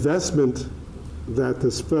 the investment that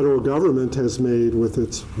this federal government has made with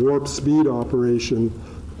its warp speed operation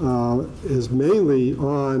is mainly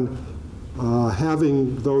on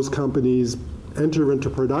having those companies enter into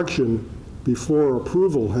production before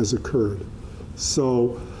approval has occurred.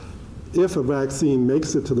 So if a vaccine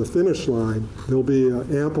makes it to the finish line, there'll be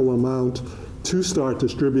an ample amount to start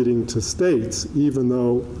distributing to states, even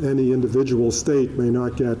though any individual state may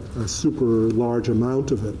not get a super large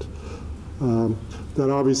amount of it. That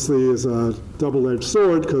obviously is a double-edged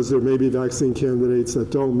sword, because there may be vaccine candidates that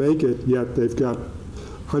don't make it, yet they've got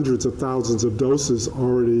hundreds of thousands of doses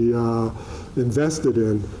already invested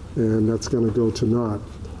in, and that's going to go to naught.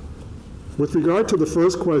 With regard to the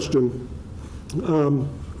first question,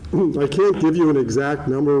 I can't give you an exact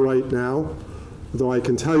number right now, though I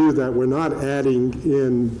can tell you that we're not adding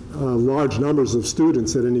in large numbers of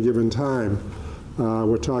students at any given time.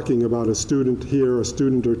 We're talking about a student here, a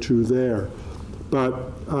student or two there. But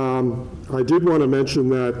I did want to mention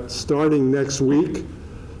that starting next week,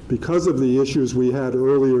 because of the issues we had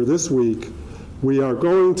earlier this week, we are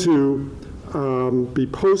going to be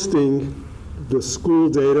posting the school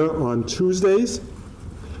data on Tuesdays,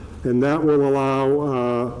 and that will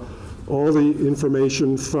allow all the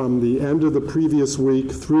information from the end of the previous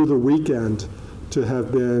week through the weekend to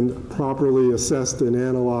have been properly assessed and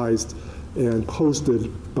analyzed and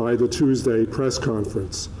posted by the Tuesday press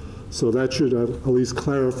conference. So that should at least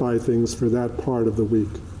clarify things for that part of the week.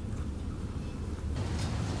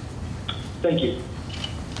 Thank you.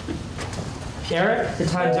 Eric, the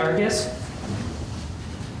Times Arcus.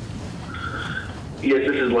 Yes,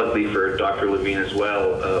 this is Leslie for Dr. Levine as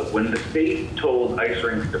well. When the state told ice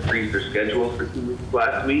rinks to freeze their schedules for 2 weeks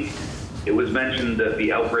last week, it was mentioned that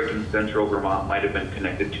the outbreak in central Vermont might have been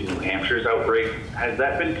connected to New Hampshire's outbreak. Has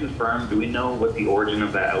that been confirmed? Do we know what the origin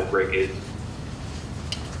of that outbreak is?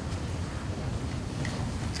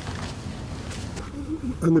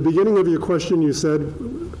 In the beginning of your question, you said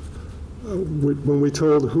when we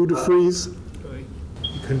told who to freeze?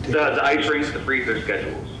 The ice rinks to freeze their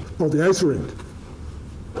schedules. Oh, the ice rink.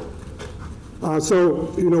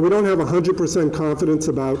 So, we don't have 100% confidence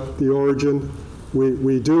about the origin.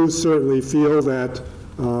 We do certainly feel that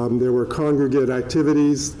there were congregate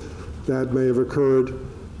activities that may have occurred.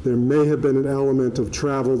 There may have been an element of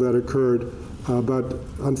travel that occurred. But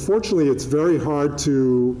unfortunately, it's very hard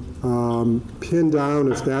to pin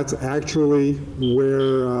down if that's actually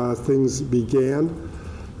where things began.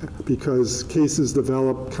 because cases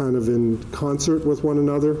develop kind of in concert with one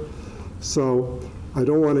another. So I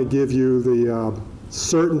don't want to give you the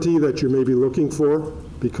certainty that you may be looking for,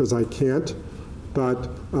 because I can't. But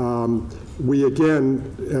we,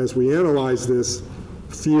 again, as we analyze this,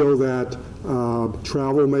 feel that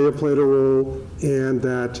travel may have played a role, and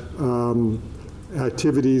that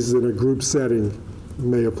activities in a group setting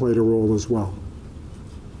may have played a role as well.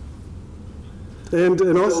 And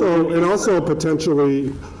also potentially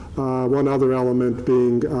one other element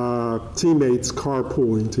being teammates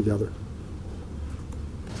carpooling together.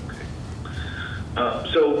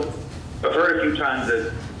 So I've heard a few times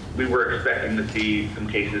that we were expecting to see some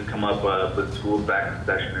cases come up with schools back in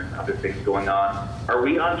session and other things going on. Are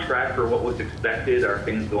we on track for what was expected? Are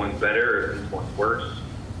things going better, or are things going worse?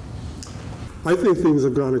 I think things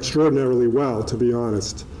have gone extraordinarily well, to be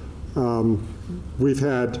honest. We've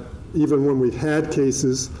had, even when we've had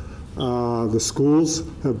cases, the schools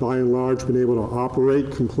have by and large been able to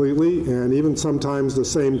operate completely, and even sometimes the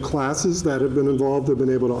same classes that have been involved have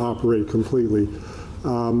been able to operate completely.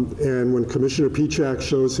 And when Commissioner Pichak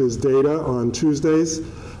shows his data on Tuesdays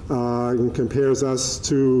and compares us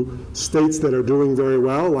to states that are doing very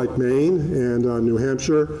well, like Maine and New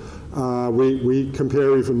Hampshire, we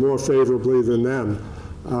compare even more favorably than them.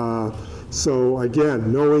 So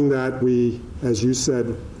again, knowing that we, as you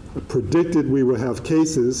said, predicted we would have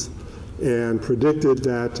cases and predicted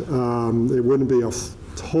that it wouldn't be a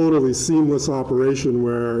totally seamless operation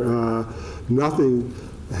where nothing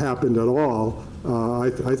happened at all,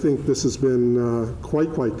 I think this has been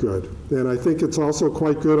quite good. And I think it's also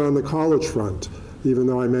quite good on the college front, even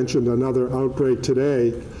though I mentioned another outbreak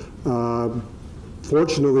today.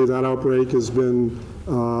 Fortunately, that outbreak has been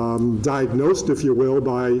diagnosed, if you will,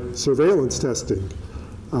 by surveillance testing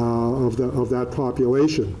of that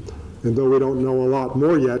population. And though we don't know a lot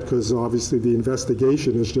more yet, because obviously the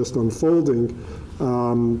investigation is just unfolding,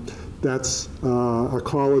 that's a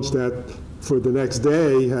college that for the next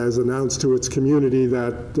day has announced to its community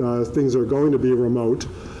that things are going to be remote.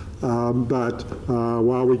 But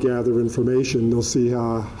while we gather information, they'll see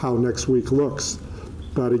how next week looks.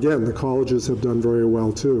 But again, the colleges have done very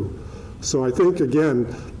well too. So I think,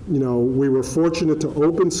 again, you know, we were fortunate to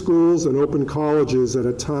open schools and open colleges at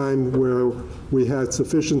a time where we had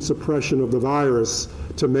sufficient suppression of the virus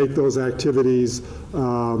to make those activities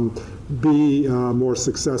be more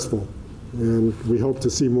successful. And we hope to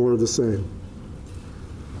see more of the same.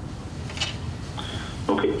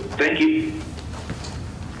 Okay, thank you.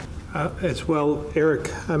 As well,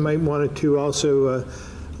 Eric, I might wanted to also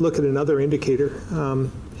look at another indicator,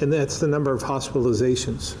 and that's the number of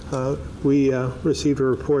hospitalizations. We received a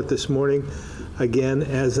report this morning, again,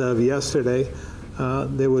 as of yesterday,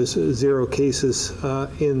 there was 0 cases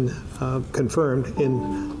confirmed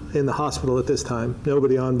in the hospital at this time.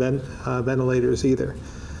 Nobody on ventilators either.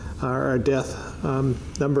 Our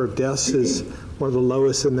number of deaths is one of the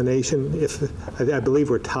lowest in the nation. I believe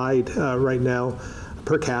we're tied right now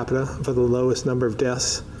per capita for the lowest number of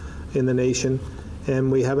deaths in the nation,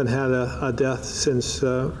 and we haven't had a death since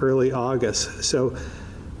early August. So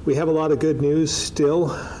we have a lot of good news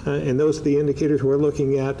still, and those are the indicators we're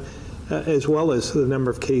looking at, as well as the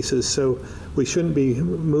number of cases. So we shouldn't be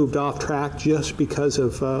moved off track just because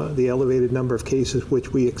of the elevated number of cases,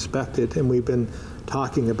 which we expected, and we've been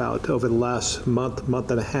talking about over the last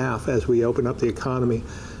month and a half as we open up the economy,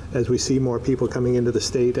 as we see more people coming into the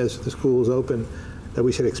state, as the schools open, that we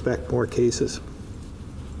should expect more cases.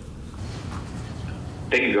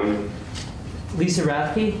 Thank you, Governor. Lisa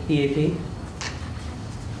Rathke, EAP.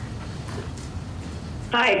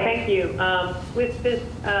 Hi, thank you. With this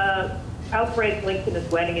outbreak linked to this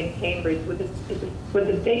wedding in Cambridge, would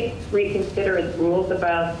the state reconsider its rules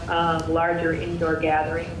about larger indoor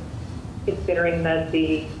gatherings, considering that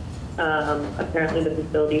apparently the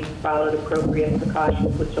facility followed appropriate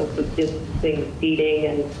precautions with social distancing,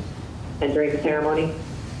 seating, and during the ceremony?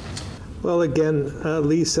 Well, again,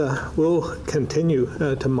 Lisa, we'll continue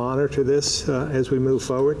to monitor this as we move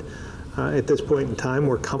forward. At this point in time,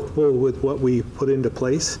 we're comfortable with what we put into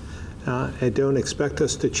place. I don't expect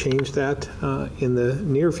us to change that in the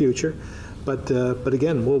near future, but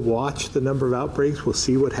again, we'll watch the number of outbreaks, we'll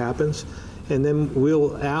see what happens, and then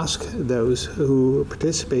we'll ask those who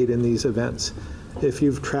participate in these events, if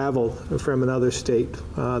you've traveled from another state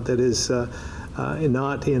that is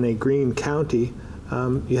not in a green county,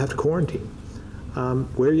 you have to quarantine.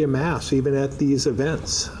 Wear your mask even at these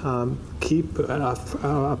events. Keep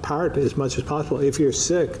apart as much as possible. If you're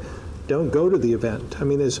sick, don't go to the event. I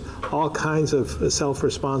mean, there's all kinds of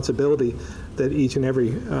self-responsibility that each and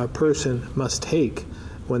every person must take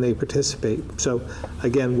when they participate. So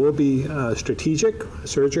again, we'll be strategic,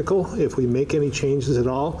 surgical, if we make any changes at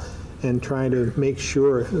all, and trying to make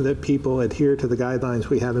sure that people adhere to the guidelines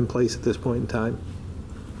we have in place at this point in time.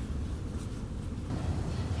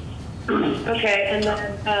 Okay, and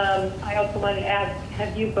then I also wanted to ask,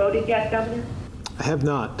 have you voted yet, Governor? I have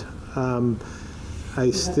not. I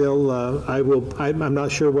still, I'm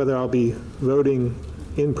not sure whether I'll be voting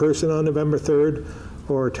in person on November 3rd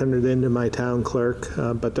or turn it into my town clerk,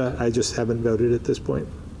 but I just haven't voted at this point.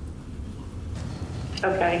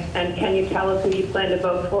 Okay, and can you tell us who you plan to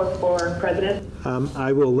vote for president?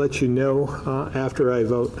 I will let you know after I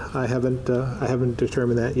vote. I haven't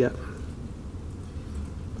determined that yet.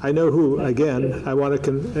 I know who, again, I want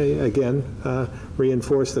to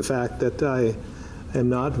reinforce the fact that I am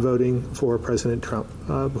not voting for President Trump.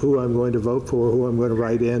 Who I'm going to vote for, who I'm going to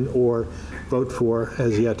write in or vote for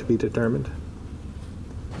has yet to be determined.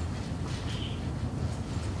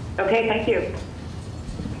 Okay, thank you.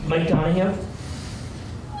 Mike Donahue.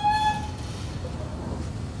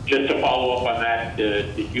 Just to follow up on that,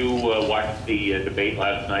 did you watch the debate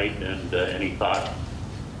last night, and any thoughts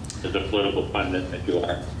as a political pundit that you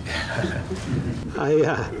are?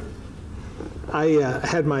 I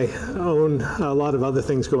had my own, a lot of other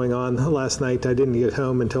things going on last night. I didn't get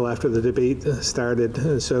home until after the debate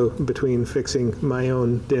started. So between fixing my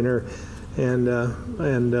own dinner and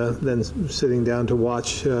then sitting down to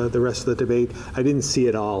watch the rest of the debate, I didn't see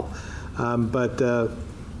it all. But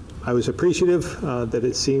I was appreciative that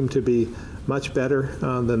it seemed to be much better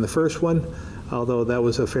than the first one, although that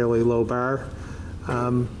was a fairly low bar.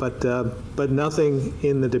 But nothing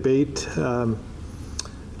in the debate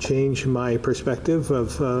changed my perspective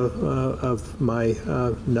of my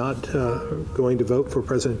not going to vote for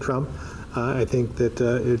President Trump. I think that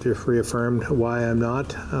it just reaffirmed why I'm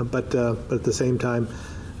not. But at the same time,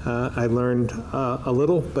 I learned a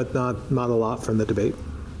little, but not a lot from the debate.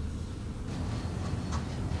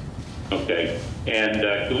 Okay. And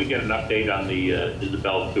can we get an update on the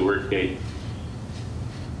Isabel Stewart case?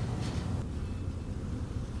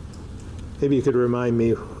 Maybe you could remind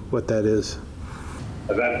me what that is.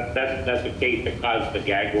 That's a case that caused the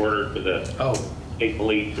gag order to the state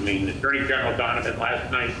police. I mean, Attorney General Donovan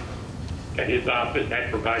last night at his office had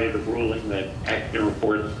provided a ruling that accident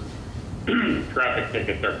reports, traffic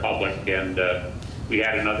tickets are public, and we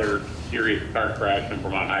had another serious car crash in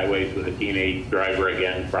Vermont highways with a teenage driver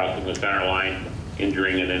again crossing the center line,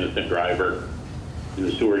 injuring an innocent driver. In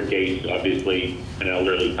the Seward case, obviously, an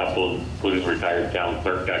elderly couple, including a retired town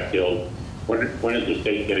clerk, got killed. When is the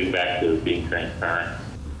state getting back to being transparent?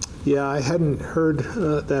 Yeah, I hadn't heard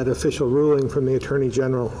that official ruling from the Attorney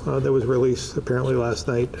General that was released apparently last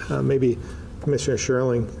night. Maybe Commissioner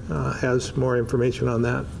Sherling has more information on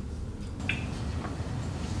that.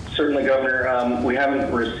 Certainly, Governor. We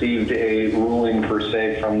haven't received a ruling per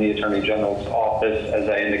se from the Attorney General's office, as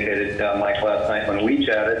I indicated, Mike, last night when we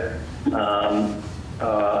chatted.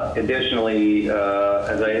 Additionally,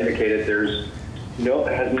 as I indicated,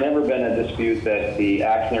 has never been a dispute that the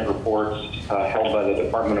accident reports held by the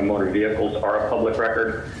Department of Motor Vehicles are a public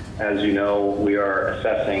record. As you know, we are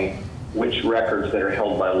assessing which records that are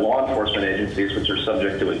held by law enforcement agencies, which are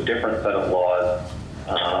subject to a different set of laws,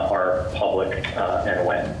 are public and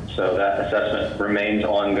when. So that assessment remains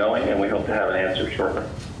ongoing, and we hope to have an answer shortly.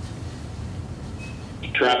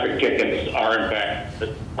 Traffic tickets are, in fact,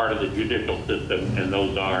 part of the judicial system, and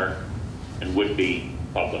those are and would be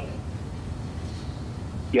public.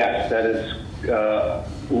 Yes, that is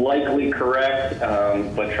likely correct,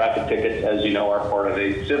 but traffic tickets, as you know, are part of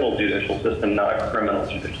a civil judicial system, not a criminal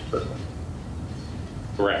judicial system.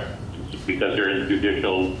 Correct. Because they're in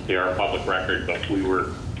judicial, they are public record, but we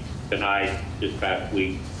were denied this past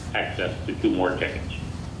week access to 2 more tickets.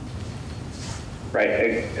 Right.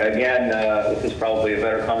 Again, this is probably a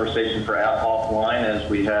better conversation for offline, as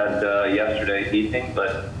we had yesterday evening,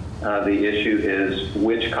 but the issue is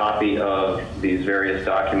which copy of these various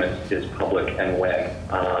documents is public and when.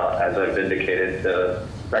 As I've indicated, the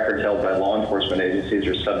records held by law enforcement agencies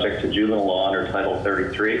are subject to juvenile law under Title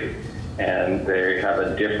 33, and they have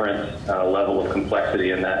a different level of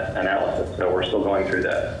complexity in that analysis, so we're still going through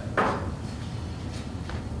that.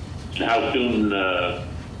 How soon, I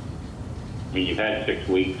mean, you've had 6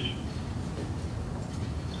 weeks.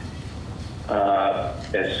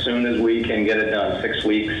 As soon as we can get it done, 6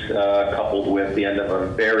 weeks, coupled with the end of a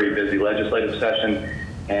very busy legislative session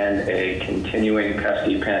and a continuing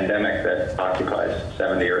pesky pandemic that occupies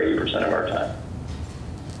 70 or 80% of our time.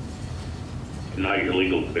 Not your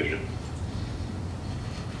legal division.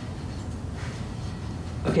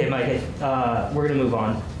 Okay, Mike, we're going to move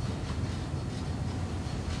on.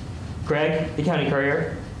 Greg, the County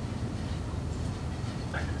Courier.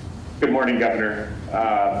 Good morning, Governor.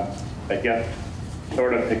 I guess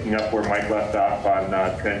sort of picking up where Mike left off on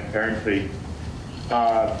transparency.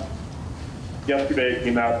 Yesterday it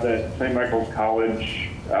came out that St. Michael's College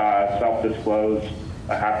self-disclosed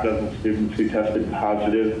a half dozen students who tested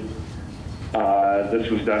positive.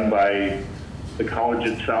 This was done by the college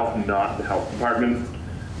itself, not the health department.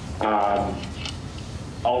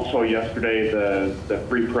 Also yesterday, the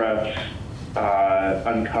Free Press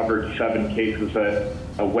uncovered 7 cases at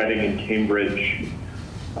a wedding in Cambridge.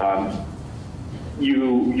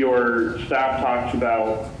 Your staff talks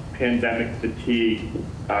about pandemic fatigue,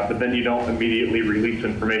 but then you don't immediately release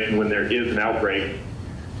information when there is an outbreak.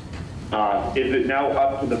 Is it now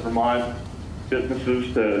up to the Vermont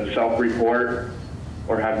businesses to self-report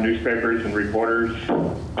or have newspapers and reporters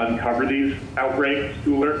uncover these outbreaks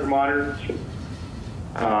to alert Vermonters?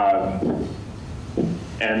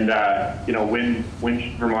 When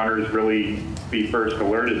should Vermonters really be first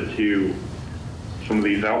alerted to some of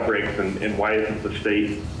these outbreaks, and why isn't the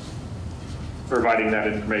state providing that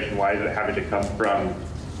information? Why is it having to come from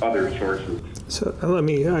other sources? So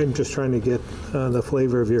I'm just trying to get the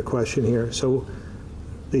flavor of your question here. So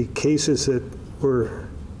the cases that were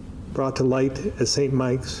brought to light at St.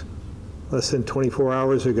 Mike's less than 24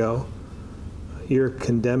 hours ago, you're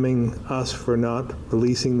condemning us for not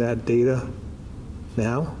releasing that data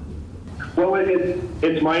now? Well,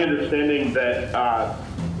 it's my understanding that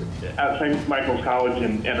at St. Michael's College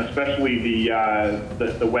and especially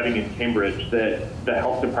the wedding in Cambridge, that the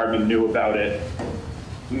health department knew about it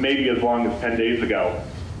maybe as long as 10 days ago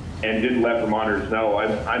and didn't let Vermonters know.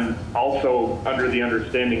 I'm also under the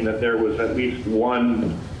understanding that there was at least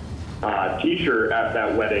one teacher at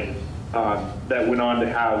that wedding that went on to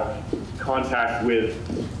have contact with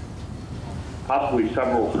possibly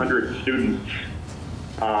several hundred students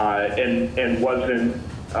and wasn't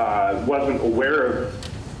aware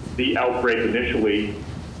of the outbreak initially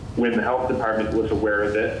when the health department was aware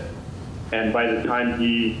of it. And by the time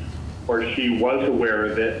he or she was aware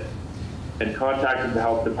of it and contacted the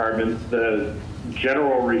health department, the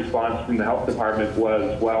general response from the health department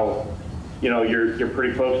was, well, you're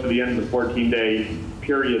pretty close to the end of the 14-day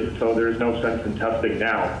period, so there's no sense in testing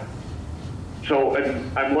now. So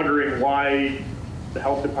I'm wondering why the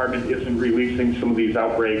health department isn't releasing some of these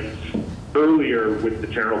outbreaks earlier with the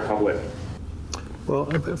general public. Well,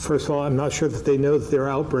 first of all, I'm not sure that they know that there are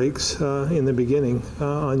outbreaks in the beginning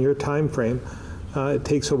on your time frame. It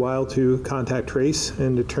takes a while to contact trace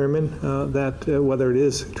and determine that whether it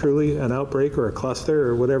is truly an outbreak or a cluster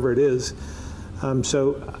or whatever it is. It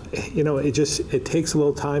takes a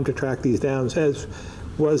little time to track these down, as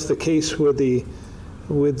was the case with the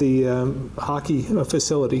hockey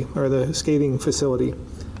facility or the skating facility.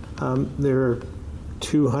 There are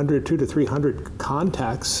 200 to 300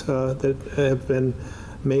 contacts that have been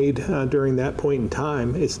made during that point in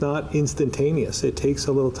time. It's not instantaneous. It takes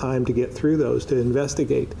a little time to get through those, to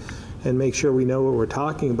investigate and make sure we know what we're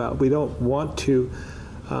talking about. We don't want to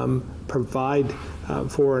provide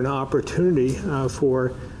for an opportunity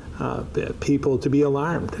for people to be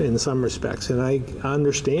alarmed in some respects. And I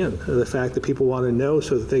understand the fact that people want to know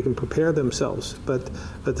so that they can prepare themselves. But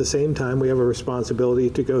at the same time, we have a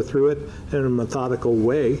responsibility to go through it in a methodical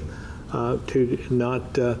way to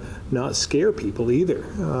not scare people either.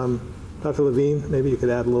 Dr. Levine, maybe you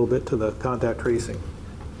could add a little bit to the contact tracing.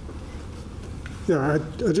 Yeah,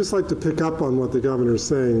 I'd just like to pick up on what the governor's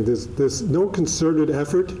saying. There's no concerted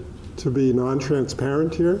effort to be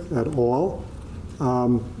non-transparent here at all.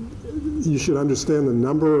 You should understand the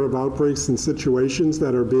number of outbreaks and situations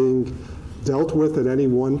that are being dealt with at any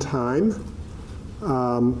one time.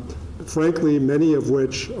 Frankly, many of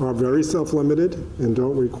which are very self-limited and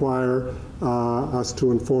don't require us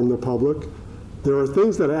to inform the public. There are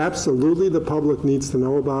things that absolutely the public needs to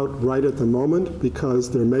know about right at the moment because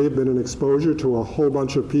there may have been an exposure to a whole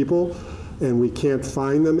bunch of people and we can't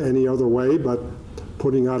find them any other way but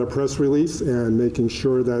putting out a press release and making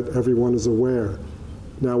sure that everyone is aware.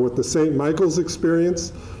 Now, with the St. Michael's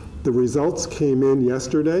experience, the results came in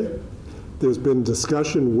yesterday. There's been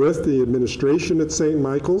discussion with the administration at St.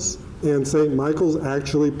 Michael's, and St. Michael's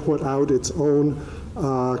actually put out its own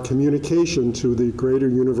communication to the greater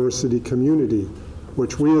university community,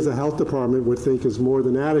 which we as a health department would think is more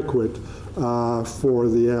than adequate for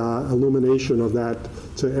the illumination of that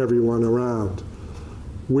to everyone around.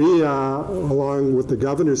 We, along with the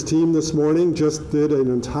governor's team this morning, just did an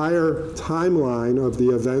entire timeline of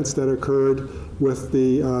the events that occurred with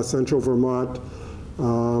the Central Vermont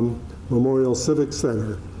Memorial Civic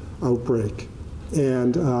Center outbreak.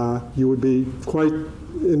 And you would be quite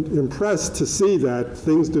impressed to see that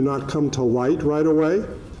things do not come to light right away.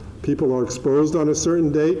 People are exposed on a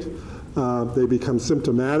certain date. They become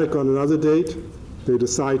symptomatic on another date. They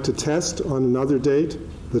decide to test on another date.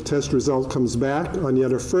 The test result comes back on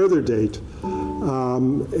yet a further date.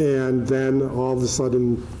 And then all of a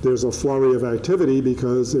sudden there's a flurry of activity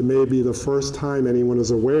because it may be the first time anyone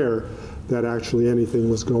is aware that actually anything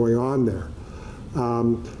was going on there.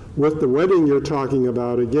 With the wedding you're talking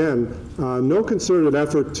about, again, no concerted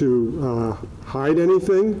effort to hide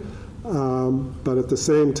anything, but at the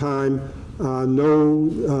same time,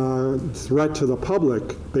 no threat to the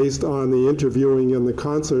public based on the interviewing and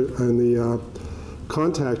the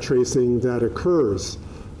contact tracing that occurs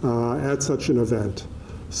at such an event.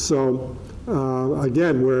 So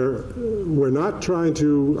again, we're not trying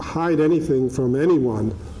to hide anything from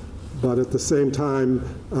anyone, but at the same time,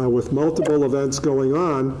 with multiple events going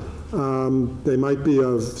on, they might be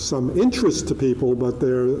of some interest to people, but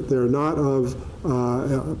they're not of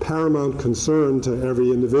paramount concern to every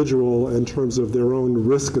individual in terms of their own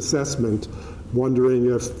risk assessment, wondering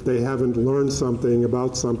if they haven't learned something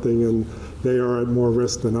about something and they are at more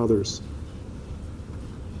risk than others.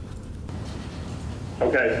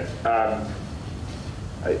 Okay.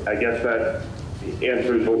 I guess that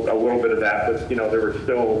answers a little bit of that, but there were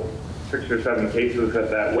still 6 or 7 cases at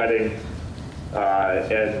that wedding,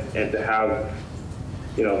 and to have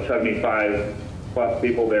 75 plus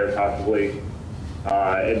people there possibly,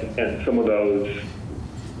 and some of those,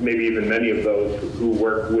 maybe even many of those who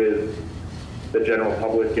work with the general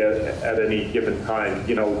public at any given time.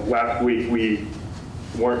 Last week we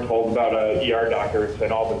weren't told about a ER doctor in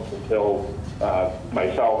St. Albans until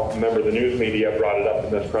myself, a member of the news media, brought it up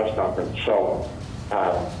in this press conference. So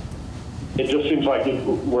it just seems like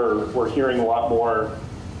we're hearing a lot more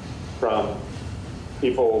from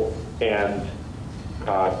people and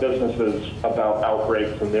businesses about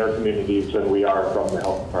outbreaks in their communities than we are from the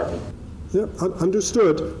health department. Yeah,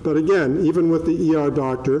 understood. But again, even with the ER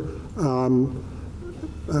doctor,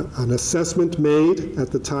 an assessment made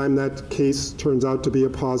at the time that case turns out to be a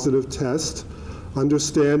positive test,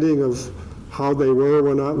 understanding of how they were or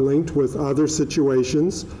were not linked with other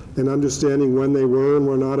situations, and understanding when they were and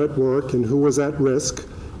were not at work and who was at risk.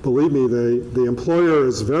 Believe me, the employer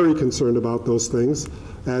is very concerned about those things,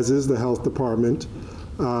 as is the health department.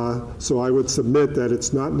 So I would submit that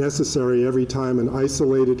it's not necessary every time an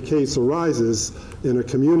isolated case arises in a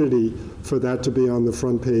community for that to be on the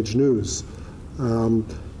front page news.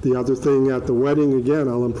 The other thing at the wedding, again,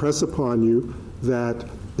 I'll impress upon you that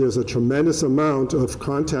there's a tremendous amount of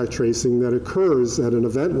contact tracing that occurs at an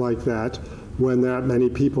event like that when that many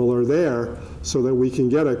people are there, so that we can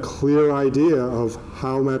get a clear idea of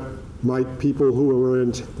how might people who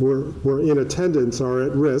were in attendance are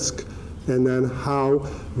at risk, and then how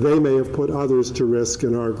they may have put others to risk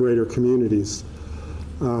in our greater communities.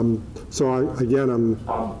 So again, I'm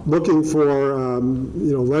looking for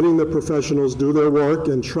letting the professionals do their work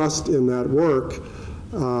and trust in that work,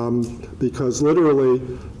 because literally,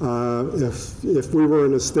 if we were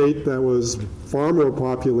in a state that was far more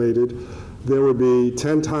populated, there would be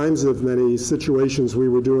 10 times as many situations we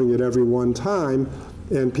were doing at every one time,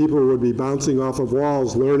 and people would be bouncing off of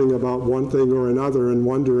walls learning about one thing or another and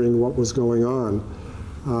wondering what was going on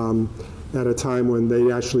at a time when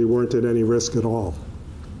they actually weren't at any risk at all.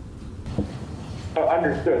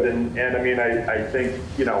 Understood, and I mean, I think,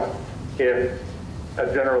 if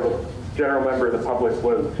a general member of the public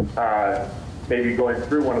was maybe going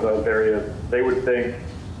through one of those areas, they would think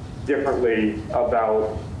differently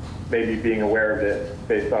about maybe being aware of it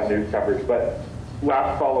based on news coverage. But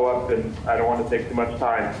last follow-up, and I don't want to take too much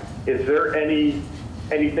time, is there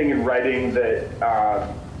anything in writing that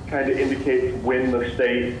kind of indicates when the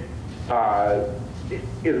state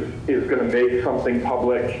is going to make something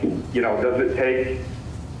public? Does it take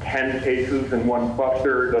 10 cases in one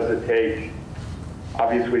cluster? Does it take,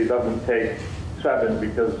 obviously it doesn't take 7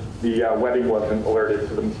 because the wedding wasn't alerted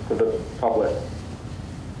to the public.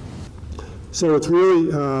 So it's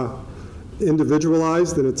really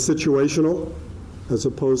individualized and it's situational as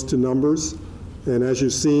opposed to numbers. And as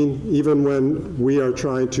you've seen, even when we are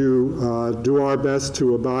trying to do our best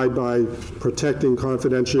to abide by protecting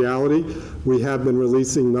confidentiality, we have been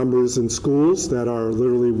releasing numbers in schools that are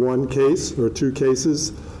literally 1 case or 2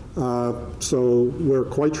 cases. So we're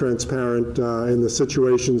quite transparent in the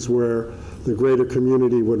situations where the greater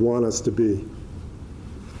community would want us to be.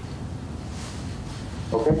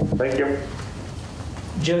 Okay, thank you.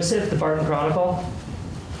 Joseph, the Barton Chronicle.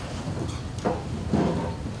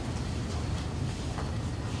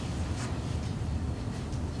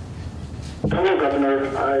 Hello, Governor.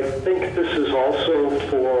 I think this is also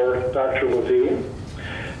for Dr. Levine.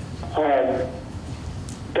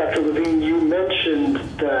 Dr. Levine, you mentioned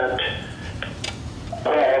that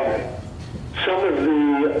some of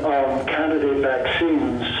the candidate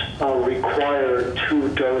vaccines require 2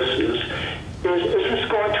 doses. Is this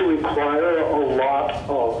going to require a lot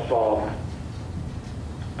of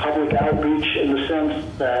public outreach in the sense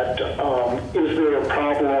that is there a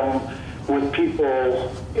problem with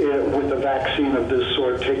people with a vaccine of this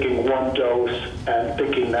sort taking 1 dose and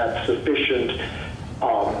thinking that's sufficient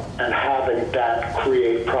and having that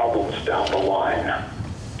create problems down the line?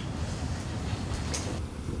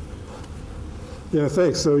 Yeah,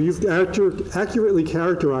 thanks. So you've accurately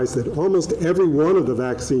characterized that almost every one of the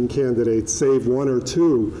vaccine candidates, save 1 or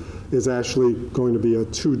 2, is actually going to be a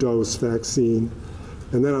 2-dose vaccine.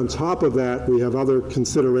 And then on top of that, we have other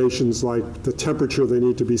considerations like the temperature they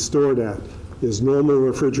need to be stored at. Is normal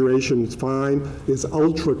refrigeration fine? Is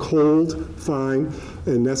ultra cold fine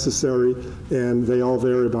and necessary? And they all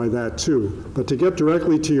vary by that too. But to get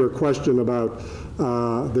directly to your question about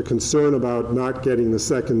the concern about not getting the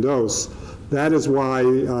 2nd dose, that is why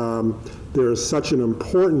there is such an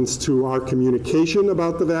importance to our communication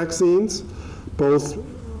about the vaccines, both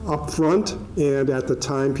up front and at the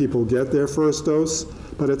time people get their 1st dose.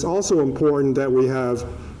 But it's also important that we have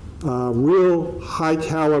real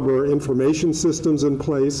high-caliber information systems in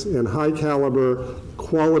place and high-caliber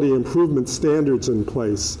quality improvement standards in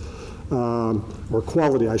place, or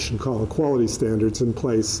quality, I should call it, quality standards in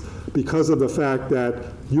place, because of the fact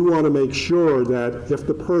that you want to make sure that if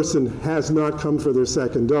the person has not come for their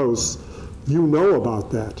 2nd dose, you know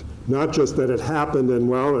about that. Not just that it happened and,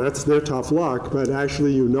 well, that's their tough luck, but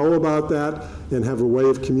actually you know about that and have a way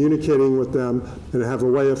of communicating with them and have a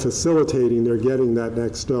way of facilitating their getting that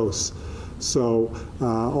next dose. So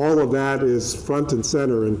all of that is front and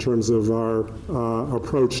center in terms of our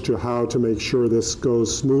approach to how to make sure this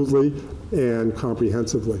goes smoothly and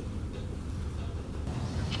comprehensively.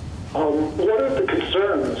 What are the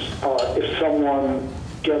concerns if someone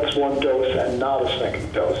gets 1 dose and not a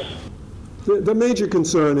 2nd dose? The major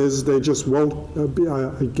concern is they just won't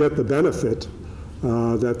get the benefit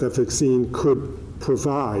that the vaccine could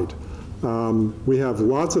provide. We have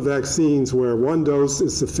lots of vaccines where 1 dose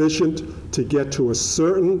is sufficient to get to a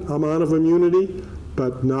certain amount of immunity,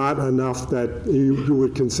 but not enough that you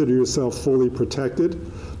would consider yourself fully protected.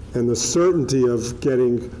 And the certainty of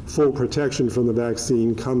getting full protection from the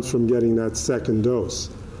vaccine comes from getting that 2nd dose.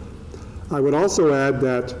 I would also add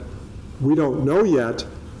that we don't know yet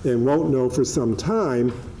and won't know for some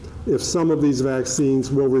time if some of these vaccines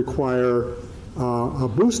will require a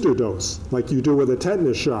booster dose, like you do with a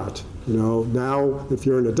tetanus shot. You know, now if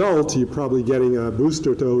you're an adult, you're probably getting a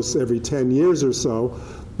booster dose every 10 years or so.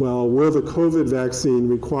 Well, will the COVID vaccine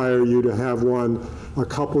require you to have one a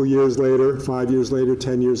couple years later, 5 years later,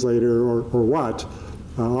 10 years later, or what?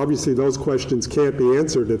 Obviously, those questions can't be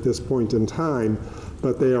answered at this point in time,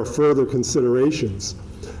 but they are further considerations.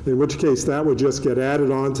 In which case, that would just get added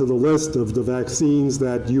onto the list of the vaccines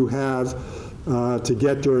that you have to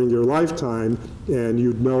get during your lifetime, and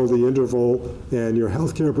you'd know the interval, and your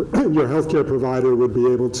healthcare provider would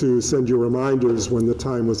be able to send you reminders when the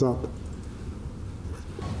time was up.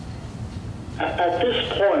 At this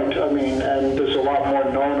point, I mean, and there's a lot more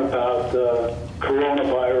known about the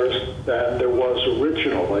coronavirus than there was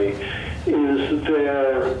originally, is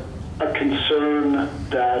there a concern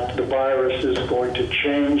that the virus is going to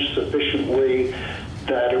change sufficiently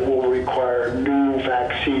that it will require new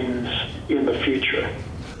vaccines in the future?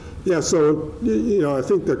 Yeah, so, you know, I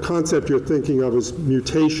think the concept you're thinking of is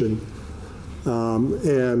mutation,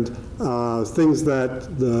 and things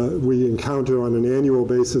that we encounter on an annual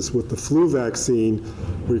basis with the flu vaccine,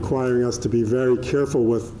 requiring us to be very careful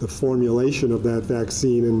with the formulation of that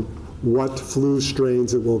vaccine and what flu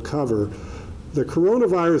strains it will cover. The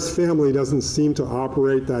coronavirus family doesn't seem to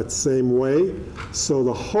operate that same way, so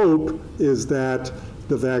the hope is that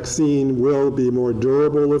the vaccine will be more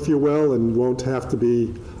durable, if you will, and won't have to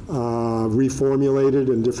be reformulated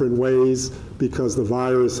in different ways because the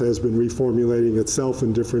virus has been reformulating itself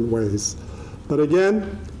in different ways. But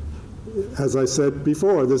again, as I said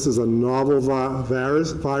before, this is a novel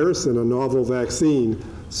virus and a novel vaccine.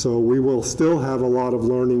 So we will still have a lot of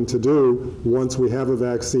learning to do once we have a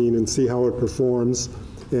vaccine and see how it performs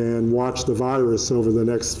and watch the virus over the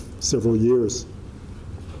next several years.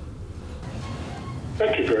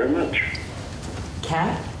 Thank you very much.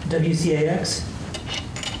 Kat, WCAX.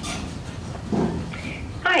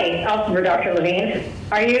 Hi, also for Dr. Levine.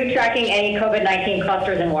 Are you tracking any COVID-19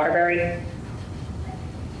 clusters in Waterbury?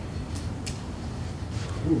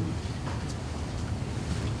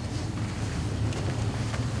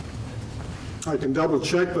 I can double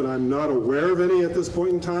check, but I'm not aware of any at this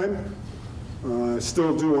point in time. I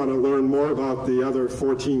still do want to learn more about the other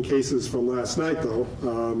 14 cases from last night, though,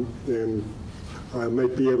 and I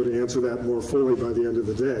might be able to answer that more fully by the end of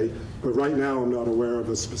the day. But right now, I'm not aware of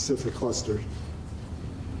a specific cluster.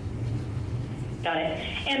 Got it.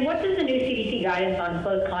 And what does the new CDC guidance on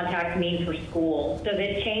close contact mean for schools? Does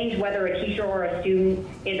it change whether a teacher or a student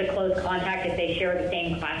is a close contact if they share the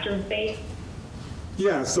same classroom space?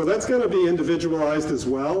 Yeah, so that's going to be individualized as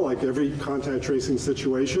well, like every contact tracing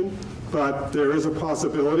situation. But there is a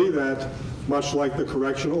possibility that, much like the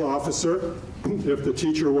correctional officer, if the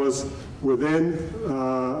teacher was within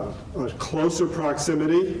a closer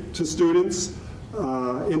proximity to students,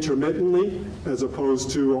 intermittently, as opposed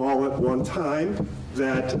to all at one time,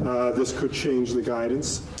 that this could change the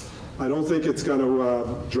guidance. I don't think it's going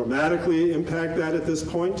to dramatically impact that at this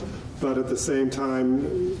point, but at the same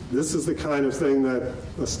time, this is the kind of thing that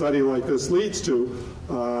a study like this leads to,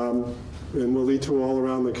 and will lead to all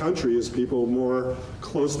around the country, is people more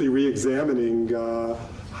closely re-examining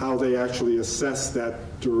how they actually assess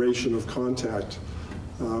that duration of contact.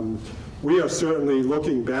 We are certainly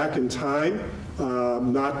looking back in time,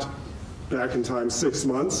 not back in time 6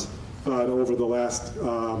 months, but over the last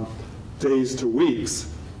days to weeks,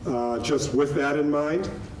 just with that in mind,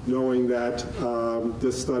 knowing that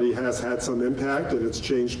this study has had some impact and it's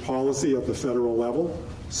changed policy at the federal level.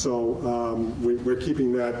 So we're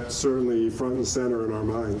keeping that certainly front and center in our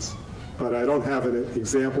minds. But I don't have an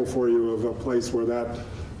example for you of a place where that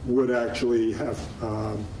would actually have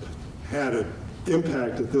had an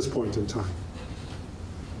impact at this point in time.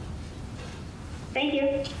 Thank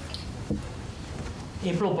you.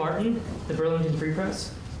 April Barton, the Burlington Free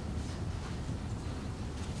Press.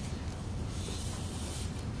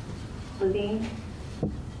 Levine.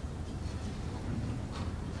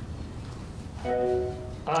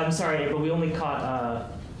 I'm sorry, April, we only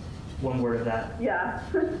caught one word of that. Yeah.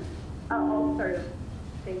 I'll start.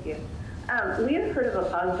 Thank you. We have heard of a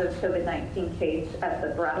positive COVID-19 case at the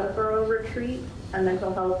Brattleboro Retreat and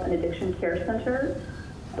Mental Health and Addiction Care Center.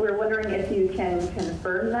 We're wondering if you can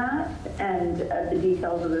confirm that and the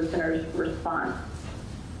details of the center's response.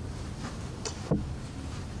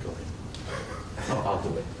 I'll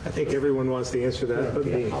do it. I think everyone wants to answer that, but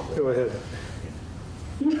me. Go ahead.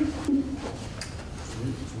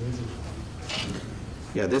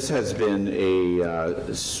 Yeah, this has been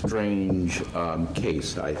a strange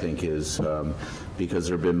case, I think, is because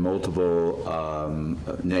there have been multiple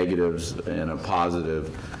negatives and a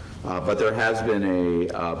positive. But there has been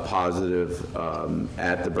a positive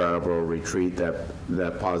at the Brattleboro Retreat.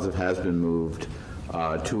 That positive has been moved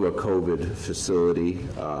to a COVID facility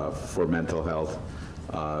for mental health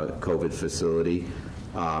COVID facility.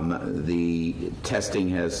 The testing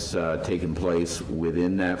has taken place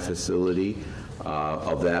within that facility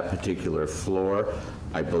of that particular floor.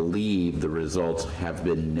 I believe the results have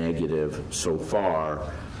been negative so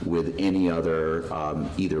far with any other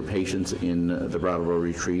either patients in the Brattleboro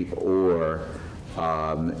Retreat or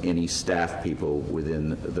any staff people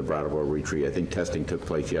within the Brattleboro Retreat. I think testing took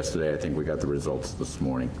place yesterday. I think we got the results this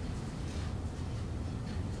morning.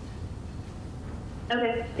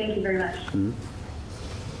 Okay, thank you very much. Mm-hmm.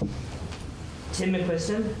 Tim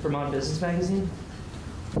McQuiston, Vermont Business Magazine.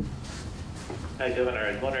 Hi, Governor.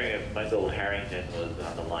 I was wondering if Michael Harrington was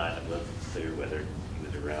on the line. It wasn't clear whether he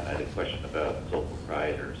was around. I had a question about sole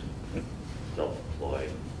proprietors, self-employed.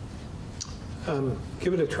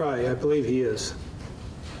 Give it a try. I believe he is.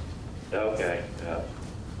 Okay.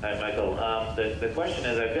 Hi, Michael. The question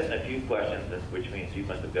is, I've gotten a few questions, which means you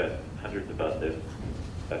must have got hundreds about this,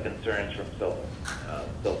 concerns from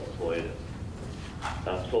self-employed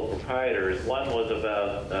sole proprietors. One was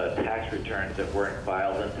about tax returns that weren't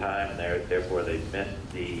filed in time, and therefore they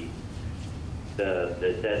missed the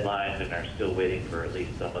deadlines and are still waiting for at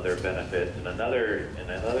least some of their benefits. And another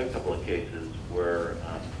couple of cases were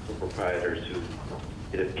sole proprietors who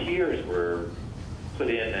it appears were put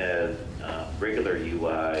in as regular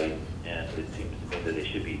UI, and it seems to me that they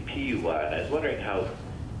should be PUI. And I was wondering how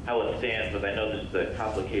it stands, but I know this is a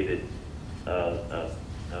complicated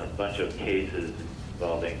bunch of cases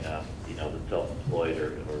involving the self-employed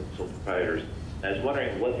or sole proprietors. And I was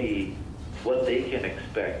wondering what they can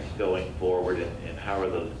expect going forward, and how are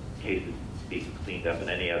those cases being cleaned up, and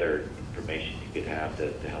any other information you could have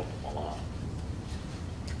to help them along.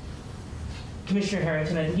 Commissioner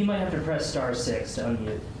Harrington, I think you might have to press *6 to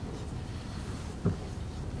unmute.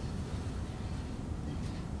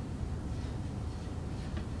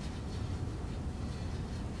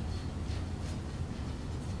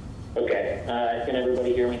 Okay, can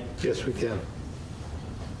everybody hear me? Yes, we can.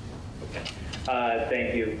 Okay.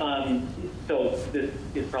 Thank you. So this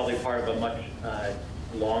is probably part of a much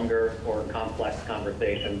longer or complex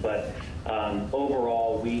conversation, but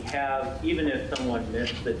overall, we have, even if someone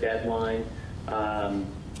missed the deadline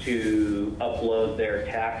to upload their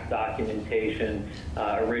tax documentation,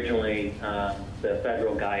 originally the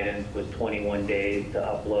federal guidance was 21 days to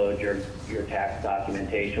upload your tax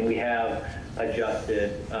documentation. We have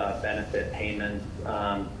adjusted benefit payments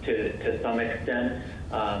to some extent.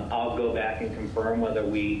 I'll go back and confirm whether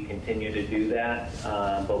we continue to do that,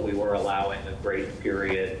 but we were allowing a grace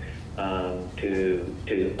period to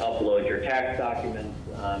upload your tax documents,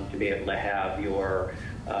 to be able to have your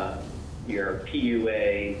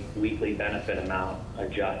PUA weekly benefit amount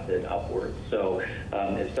adjusted upwards. So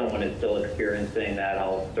if someone is still experiencing that,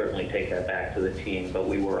 I'll certainly take that back to the team, but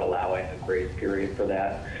we were allowing a grace period for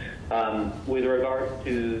that. With regards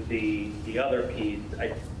to the other piece,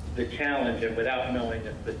 the challenge, and without knowing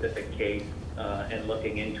a specific case and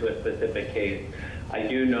looking into a specific case, I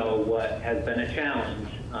do know what has been a challenge,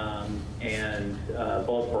 and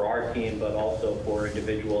both for our team but also for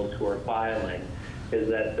individuals who are filing, is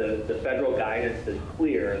that the federal guidance is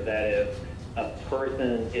clear that if a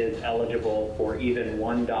person is eligible for even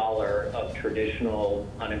 $1 of traditional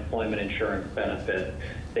unemployment insurance benefits,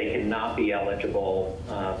 they cannot be eligible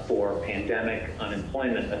for pandemic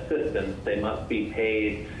unemployment assistance. They must be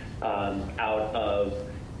paid out of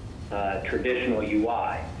traditional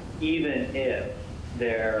UI, even if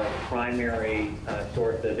their primary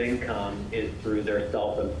source of income is through their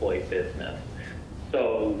self-employed business.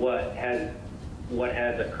 So what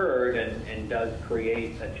has occurred and does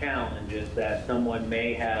create a challenge is that someone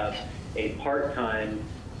may have a part-time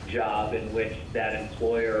job in which that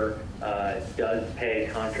employer does pay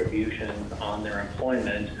contributions on their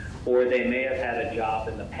employment, or they may have had a job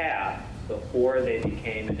in the past before they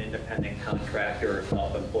became an independent contractor or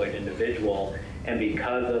self-employed individual, and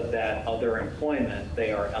because of that other employment,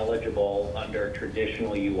 they are eligible under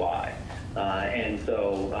traditional UI. And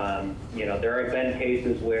so, you know, there have been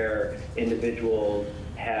cases where individuals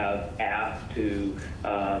have asked to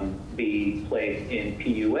be placed in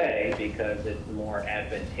PUA because it's more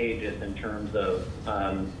advantageous in terms of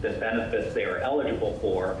the benefits they are eligible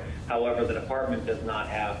for. However, the department does not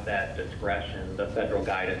have that discretion. The federal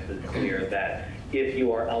guidance is clear that if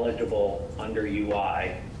you are eligible under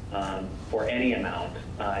UI for any amount,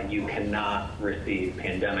 you cannot receive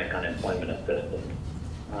pandemic unemployment assistance.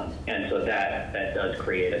 And so that does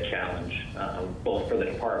create a challenge, both for the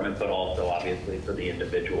department, but also obviously for the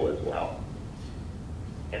individual as well.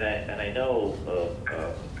 And I know of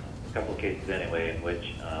a couple of cases anyway in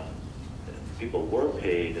which people were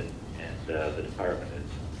paid, and the department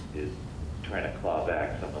is trying to claw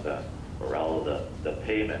back some of the, or all of the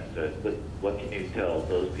payments. What can you tell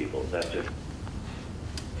those people? Is that just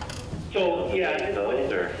so? Yeah.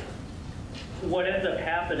 Those, or? What ends up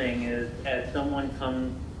happening is, as someone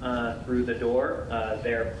comes through the door,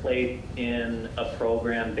 they're placed in a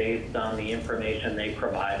program based on the information they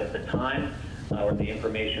provide at the time, or the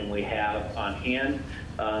information we have on hand.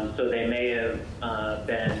 So they may have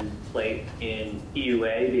been placed in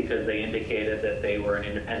EUA because they indicated that they were an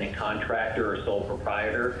independent contractor or sole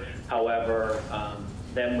proprietor. However,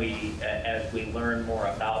 then as we learn more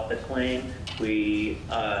about the claim, we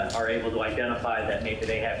are able to identify that maybe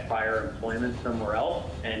they have prior employment somewhere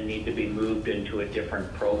else and need to be moved into a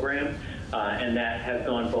different program, and that has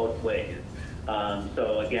gone both ways.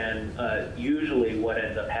 So again, usually what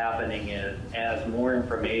ends up happening is, as more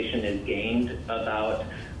information is gained about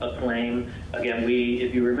a claim, again,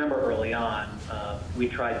 if you remember early on, we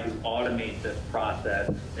tried to automate this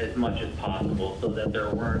process as much as possible so that there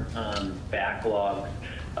weren't backlogs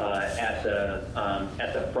at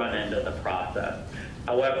the front end of the process.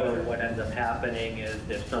 However, what ends up happening is,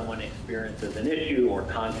 if someone experiences an issue or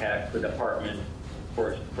contacts the department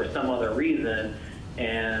for some other reason,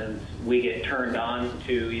 and we get turned on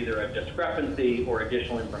to either a discrepancy or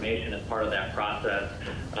additional information as part of that process,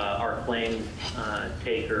 our claims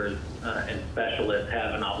takers and specialists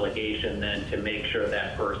have an obligation then to make sure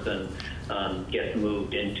that person gets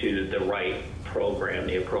moved into the right program,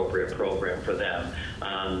 the appropriate program for them,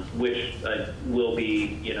 which will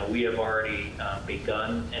be, you know, we have already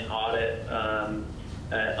begun an audit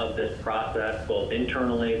of this process, both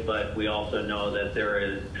internally, but we also know that there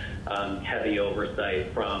is heavy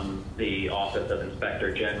oversight from the Office of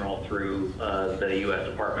Inspector General through the U.S.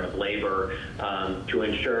 Department of Labor to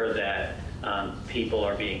ensure that people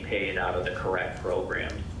are being paid out of the correct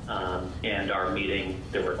programs and are meeting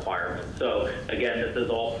the requirements. So again, this is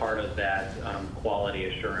all part of that quality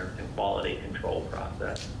assurance and quality control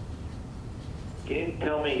process. Can you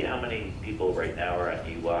tell me how many people right now are on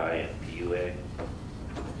UI and PUA?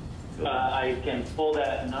 I can pull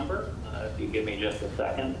that number if you give me just a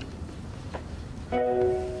second. I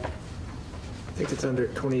think it's under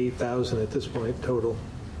 28,000 at this point total.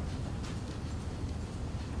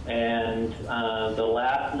 And the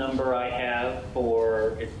last number I have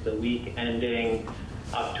for, it's the week ending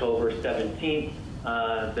October 17th,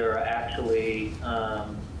 there are actually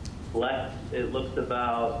less, it looks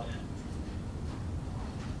about,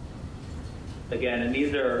 again, and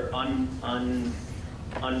these are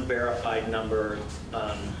unverified numbers.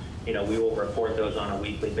 You know, we will report those on a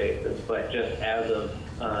weekly basis, but just as of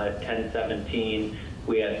 10/17,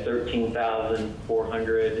 we had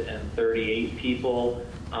 13,438 people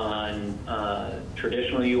on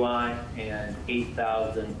traditional UI and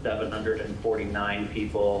 8,749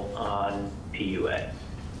 people on PUA.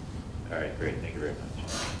 All right, great. Thank you very much.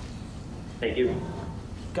 Thank you.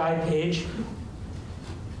 Guy Page.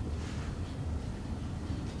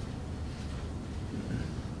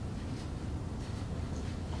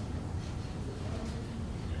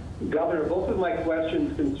 Governor, both of my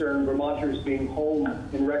questions concern Vermonters being home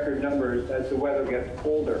in record numbers as the weather gets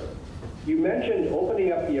colder. You mentioned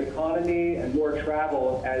opening up the economy and more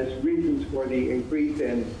travel as reasons for the increase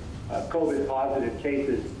in COVID positive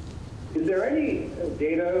cases. Is there any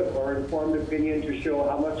data or informed opinion to show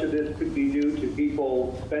how much of this could be due to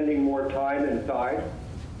people spending more time inside?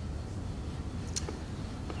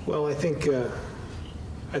 Well, I think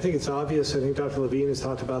it's obvious. I think Dr. Levine has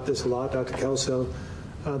talked about this a lot, Dr. Kelso,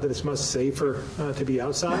 that it's much safer to be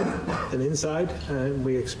outside than inside. And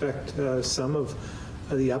we expect some of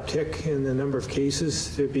the uptick in the number of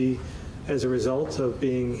cases to be as a result of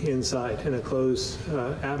being inside in a closed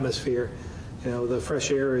atmosphere. You know, the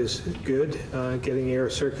fresh air is good. Getting air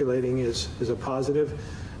circulating is a positive.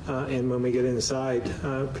 And when we get inside,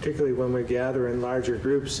 particularly when we gather in larger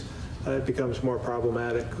groups, it becomes more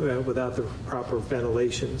problematic without the proper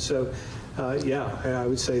ventilation. So, yeah, I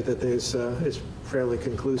would say that it's fairly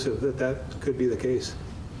conclusive that that could be the case.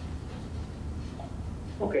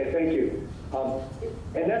 Okay, thank you.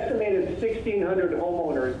 An estimated 1,600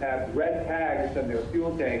 homeowners have red tags on their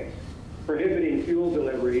fuel tanks prohibiting fuel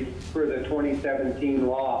deliveries per the 2017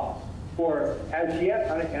 law. For as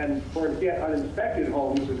yet uninspected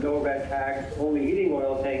homes with no red tags, only heating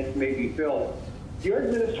oil tanks may be filled. Is your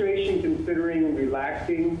administration considering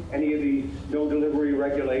relaxing any of these no delivery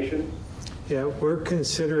regulations? Yeah, we're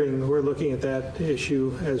looking at that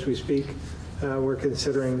issue as we speak. We're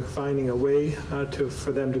considering finding a way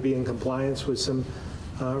for them to be in compliance with some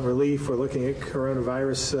relief. We're looking at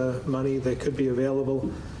coronavirus money that could be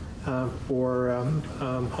available for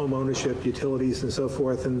home ownership, utilities, and so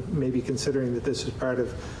forth, and maybe considering that this is part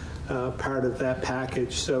of that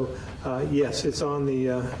package. So yes, it's on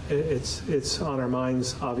our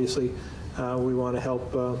minds. Obviously, we want to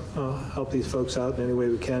help these folks out in any way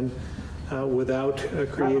we can. Without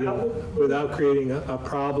creating a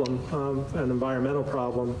problem, an environmental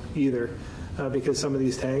problem either, because some of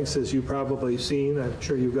these tanks, as you've probably seen, I'm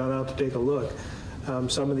sure you've gone out to take a look,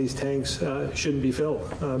 some of these tanks shouldn't be filled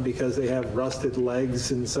because they have rusted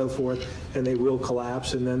legs and so forth, and they will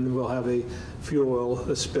collapse, and then we'll have a fuel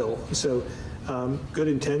oil spill. So good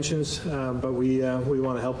intentions, but we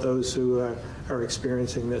want to help those who are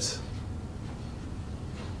experiencing this.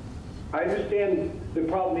 I understand the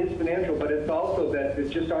problem is financial, but it's also that there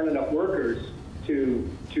just aren't enough workers to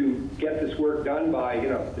get this work done by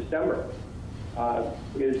December.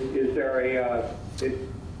 Is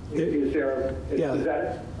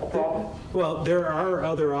that a problem? Well, there are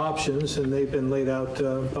other options, and they've been laid out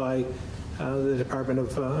by the Department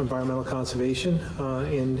of Environmental Conservation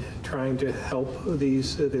in trying to help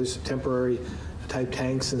these. There's temporary type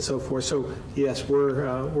tanks and so forth. So yes,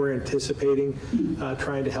 we're anticipating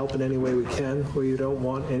trying to help in any way we can. We don't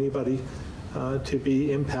want anybody to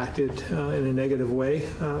be impacted in a negative way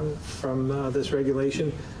from this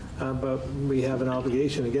regulation, but we have an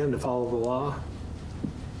obligation again to follow the law.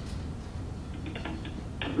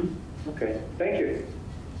 Okay, thank you.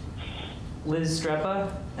 Liz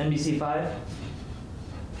Strepa, NBC5.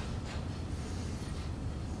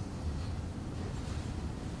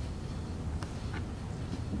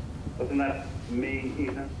 Wasn't that me,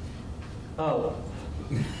 Ethan? Oh,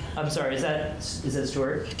 I'm sorry. Is that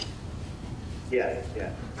Stuart? Yes,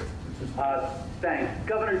 yes. Thanks.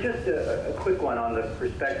 Governor, just a quick one on the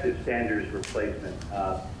prospective Sanders replacement.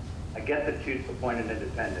 I get that Chute's appointed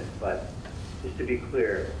independent, but just to be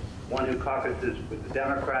clear, one who caucuses with the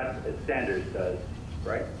Democrats as Sanders does,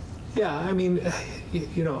 right? Yeah, I mean,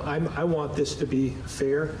 I want this to be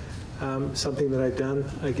fair, something that I've done,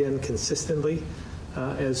 again, consistently.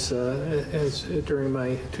 as during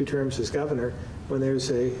my 2 terms as governor, when there's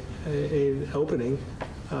an opening,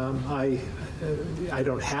 I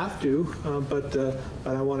don't have to, but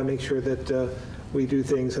I want to make sure that we do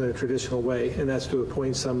things in a traditional way, and that's to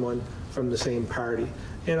appoint someone from the same party,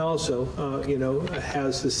 and also,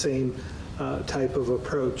 has the same type of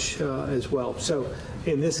approach as well. So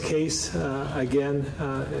in this case, again,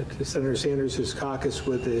 Senator Sanders has caucused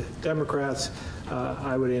with the Democrats.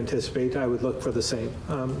 I would anticipate I would look for the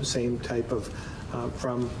same type of,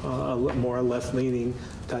 from a more left-leaning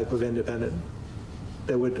type of independent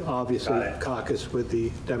that would obviously caucus with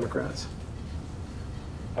the Democrats.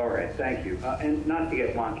 All right, thank you. And not to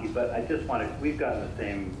get wonky, but I just wanted, we've gotten the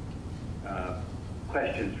same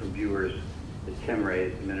questions from viewers that Tim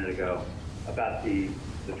raised a minute ago about the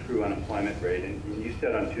true unemployment rate. And you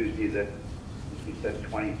said on Tuesday that you said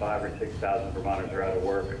 25 or 6,000 Vermonters are out of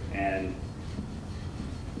work, and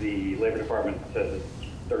the Labor Department says it's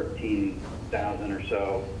 13,000 or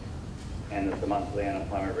so, and that the monthly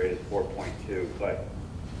unemployment rate is 4.2. But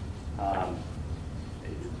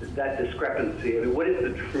that discrepancy, I mean, what is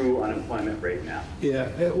the true unemployment rate now? Yeah,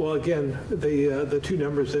 well, again, the 2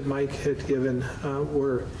 numbers that Mike had given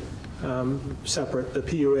were separate, the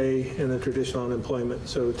PUA and the traditional unemployment.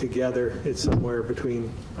 So together, it's somewhere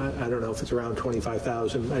between, I don't know if it's around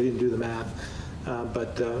 25,000. I didn't do the math,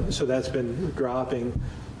 but so that's been dropping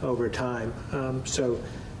over time. So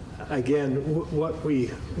again, what we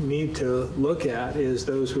need to look at is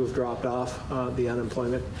those who have dropped off the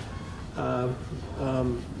unemployment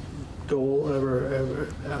goal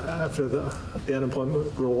after the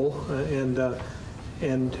unemployment roll,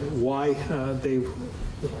 and why they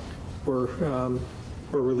were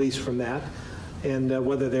released from that, and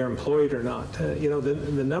whether they're employed or not.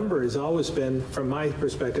 The number has always been, from my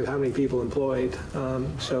perspective, how many people employed.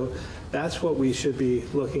 So that's what we should be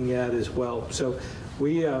looking at as well. So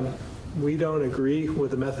we don't agree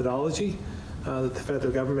with the methodology that the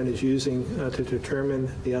federal government is using to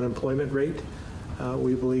determine the unemployment rate.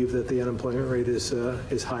 We believe that the unemployment rate is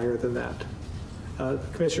higher than that.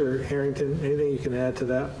 Commissioner Harrington, anything you can add to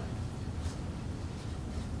that?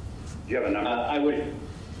 Do you have a number?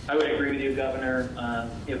 I would agree with you, Governor.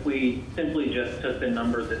 If we simply just took the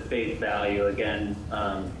numbers at face value, again,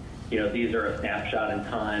 these are a snapshot in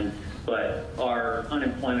time, but our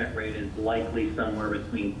unemployment rate is likely somewhere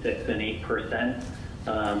between 6 and 8%,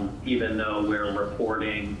 even though we're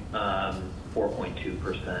reporting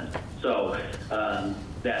 4.2%. So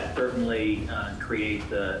that certainly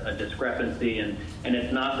creates a discrepancy, and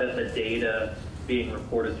it's not that the data being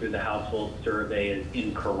reported through the household survey is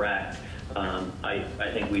incorrect. I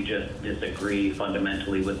think we just disagree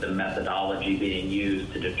fundamentally with the methodology being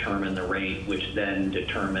used to determine the rate, which then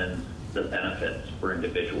determines the benefits for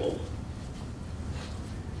individuals.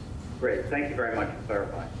 Great, thank you very much for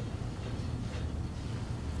clarifying.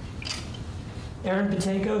 Aaron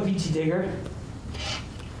Patenko, VT Digger.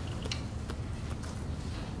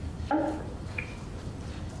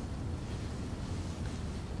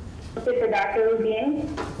 For Dr. Levine,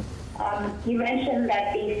 you mentioned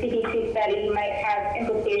that the CDC study might have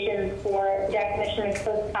implications for the definition of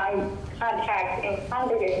close contact in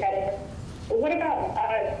congregate settings. What about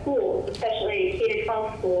schools, especially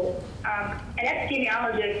K-12 schools? An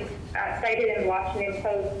epidemiologist cited in the Washington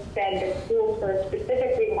Post said that schools were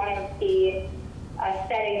specifically wanting to see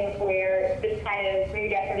settings where this kind of new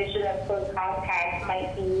definition of close contact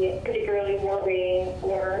might be particularly worrying,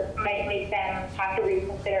 or might make them have to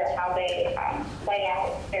reconsider how they lay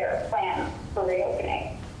out their plans for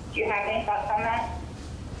reopening. Do you have any thoughts on that?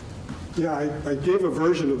 Yeah, I gave a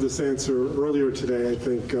version of this answer earlier today, I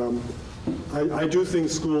think. I do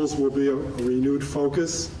think schools will be a renewed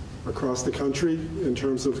focus across the country in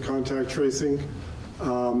terms of contact tracing.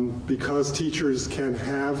 Because teachers can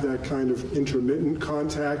have that kind of intermittent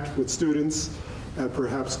contact with students at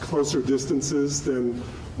perhaps closer distances than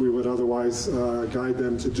we would otherwise guide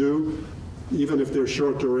them to do. Even if they're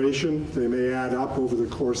short duration, they may add up over the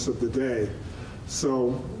course of the day.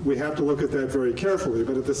 So we have to look at that very carefully.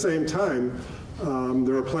 But at the same time,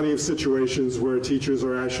 there are plenty of situations where teachers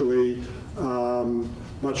are actually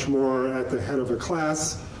much more at the head of a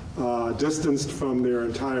class, distanced from their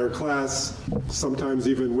entire class, sometimes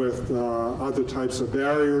even with other types of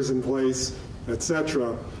barriers in place,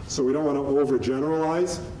 etc. So we don't want to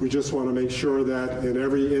overgeneralize. We just want to make sure that in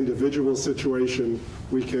every individual situation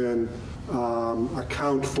we can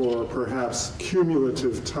account for perhaps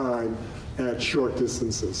cumulative time at short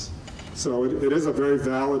distances. So it is a very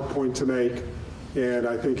valid point to make, and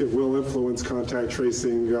I think it will influence contact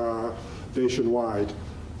tracing nationwide.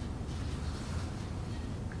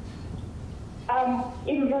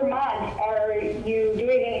 In Vermont, are you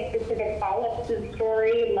doing any specific follow-ups to the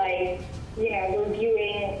story, like,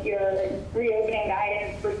 reviewing your reopening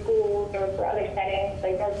guidance for schools or for other settings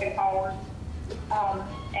like nursing homes,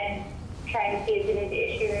 and trying to see if you need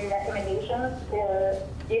to issue any recommendations, or,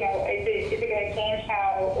 is it going to change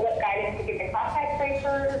what guidance to give the contact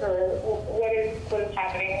tracers, or what is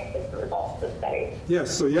happening with the results of the study?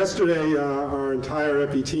 Yes, so yesterday our entire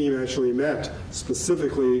EPI team actually met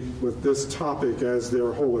specifically with this topic as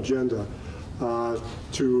their whole agenda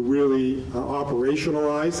to really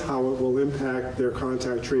operationalize how it will impact their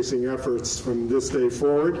contact tracing efforts from this day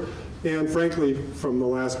forward, and frankly from the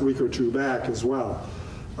last week or two back as well.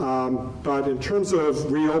 But in terms of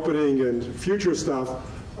reopening and future stuff,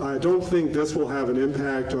 I don't think this will have an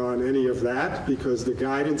impact on any of that, because the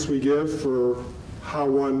guidance we give for how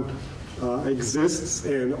one exists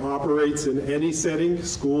and operates in any setting,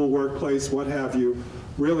 school, workplace, what have you,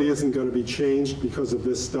 really isn't going to be changed because of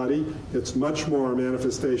this study. It's much more a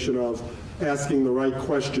manifestation of asking the right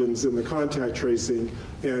questions in the contact tracing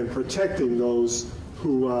and protecting those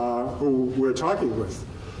who we're talking with.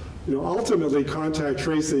 Ultimately, contact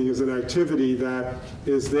tracing is an activity that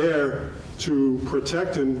is there to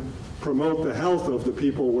protect and promote the health of the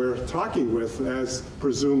people we're talking with as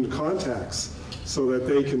presumed contacts, so that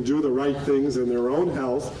they can do the right things in their own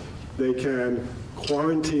health, they can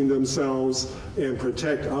quarantine themselves and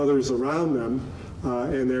protect others around them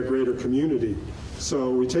and their greater community.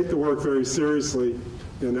 So we take the work very seriously,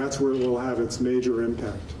 and that's where it will have its major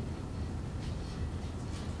impact.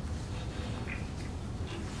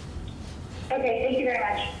 Okay, thank you very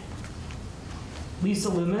much. Lisa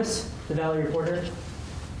Loomis, the Valley Reporter.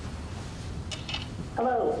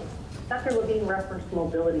 Hello. Dr. Levine referenced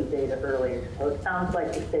mobility data earlier, so it sounds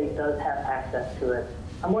like the state does have access to it.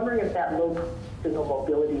 I'm wondering if that local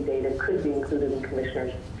mobility data could be included in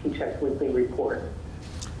Commissioner Piczek's weekly report.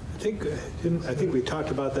 I think we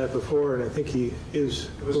talked about that before, and I think he is.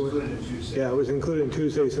 It was included in Tuesdays. Yeah, it was included in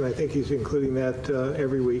Tuesdays, and I think he's including that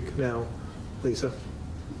every week now. Lisa?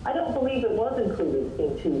 I don't believe it was included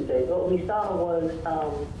in Tuesday. What we saw was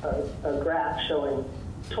a graph showing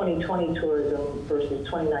 2020 tourism versus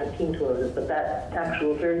 2019 tourism, but that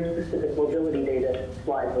actual very specific mobility data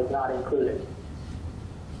slide was not included.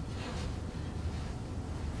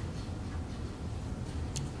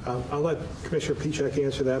 I'll let Commissioner Piczek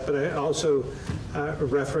answer that, but I also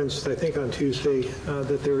referenced, I think on Tuesday,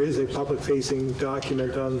 that there is a public-facing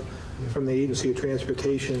document from the Agency of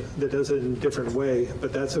Transportation that does it in a different way,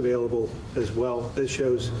 but that's available as well. That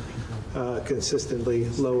shows consistently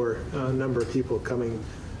lower number of people coming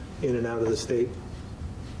in and out of the state.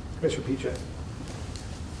 Commissioner Piczek.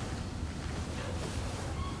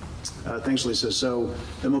 Thanks, Lisa. So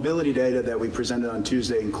the mobility data that we presented on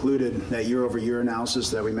Tuesday included that year-over-year analysis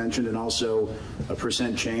that we mentioned, and also a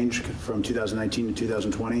percent change from 2019 to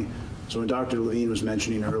 2020. So when Dr. Levine was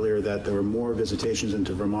mentioning earlier that there were more visitations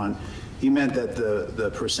into Vermont, he meant that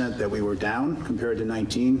the percent that we were down compared to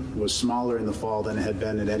 19 was smaller in the fall than it had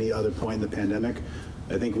been at any other point in the pandemic.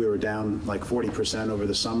 I think we were down like 40% over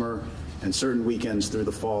the summer, and certain weekends through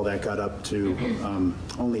the fall that got up to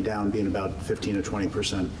only down being about 15 or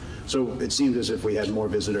 20%. So it seemed as if we had more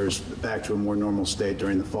visitors back to a more normal state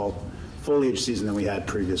during the fall foliage season than we had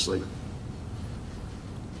previously.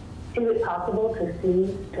 Is it possible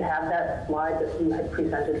to have that slide that you had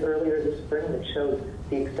presented earlier this spring that showed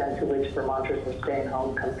the extent to which Vermonters were staying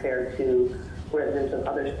home compared to residents of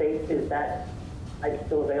other states? Is that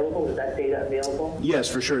still available? Is that data available? Yes,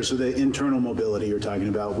 for sure. So the internal mobility you're talking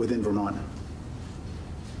about within Vermont.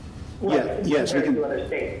 Right, yes, we can. To other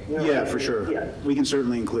states. Yeah, for sure. Yeah. We can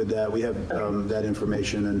certainly include that. We have that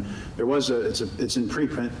information, and there was it's in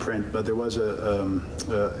preprint, but there was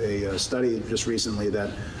a study just recently that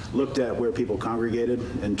looked at where people congregated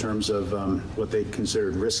in terms of what they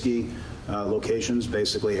considered risky locations,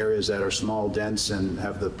 basically areas that are small, dense, and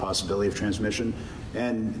have the possibility of transmission.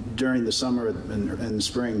 And during the summer and the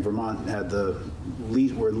spring, Vermont had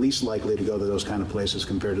were least likely to go to those kind of places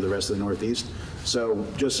compared to the rest of the Northeast. So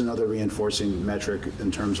just another reinforcing metric in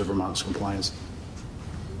terms of Vermont's compliance.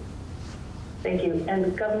 Thank you.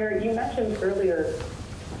 And Governor, you mentioned earlier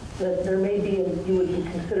that there may be, you would be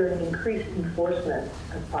considering increased enforcement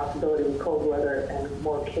as a possibility with cold weather and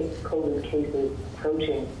more COVID cases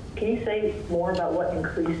approaching. Can you say more about what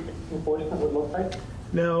increased enforcement would look like?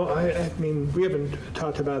 No, I mean, we haven't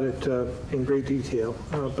talked about it in great detail,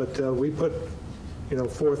 but we put,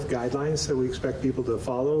 forth guidelines that we expect people to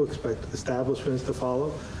follow, expect establishments to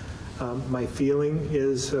follow. My feeling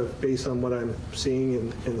is, based on what I'm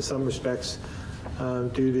seeing in some respects,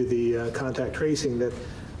 due to the contact tracing, that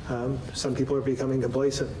some people are becoming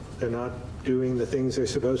complacent. They're not doing the things they're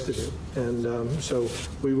supposed to do. And so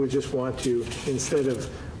we would just want to, instead of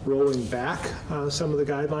rolling back some of the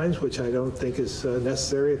guidelines, which I don't think is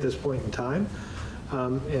necessary at this point in time,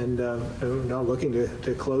 and not looking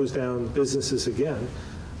to close down businesses again,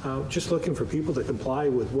 just looking for people to comply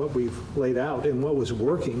with what we've laid out and what was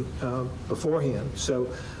working beforehand.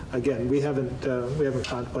 So again, we haven't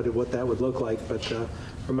contemplated what that would look like, but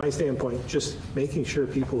from my standpoint, just making sure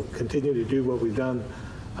people continue to do what we've done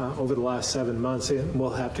over the last 7 months and we'll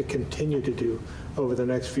have to continue to do over the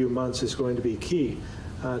next few months is going to be key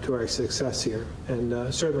to our success here.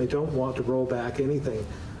 And certainly don't want to roll back anything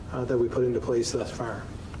that we put into place thus far.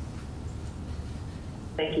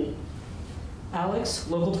 Thank you. Alex,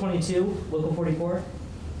 Local 22, Local 44.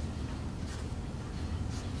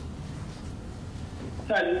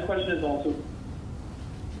 Hi, this question is also...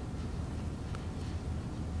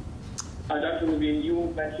 Dr. Levine,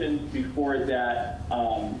 you mentioned before that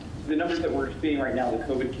the numbers that we're seeing right now, the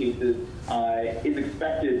COVID cases, is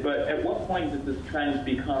expected, but at what point does this trend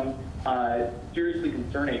become seriously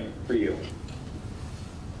concerning for you?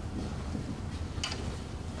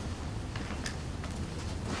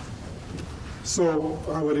 So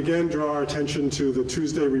I would again draw our attention to the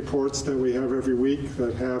Tuesday reports that we have every week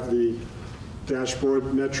that have the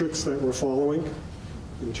dashboard metrics that we're following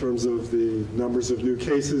in terms of the numbers of new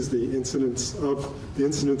cases, the incidence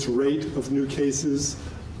rate of new cases,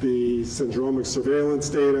 the syndromic surveillance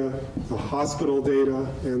data, the hospital data,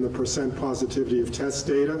 and the percent positivity of test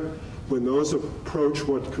data. When those approach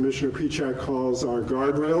what Commissioner Pichak calls our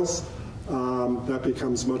guardrails, that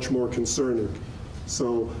becomes much more concerning.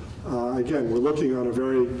 So again, we're looking on a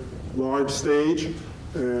very large stage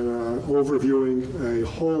and overviewing a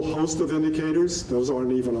whole host of indicators. Those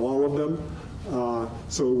aren't even all of them.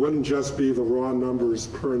 So it wouldn't just be the raw numbers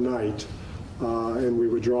per night, and we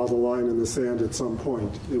would draw the line in the sand at some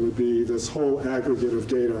point. It would be this whole aggregate of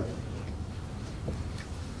data.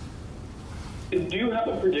 Do you have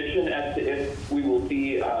a prediction as to if we will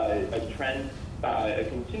see a trend, a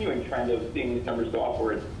continuing trend of seeing these numbers go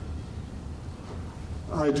upwards?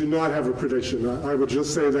 I do not have a prediction. I would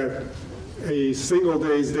just say that a single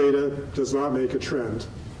day's data does not make a trend,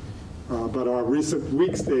 but our recent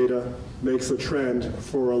week's data makes a trend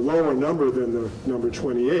for a lower number than the number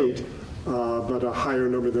 28, but a higher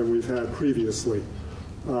number than we've had previously.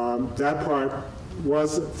 That part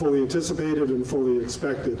was fully anticipated and fully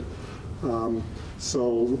expected.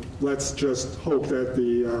 So let's just hope that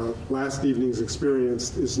the last evening's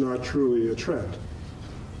experience is not truly a trend.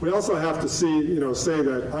 We also have to see, say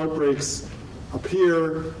that outbreaks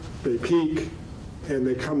appear, they peak, and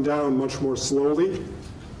they come down much more slowly,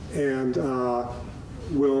 and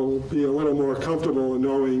we'll be a little more comfortable in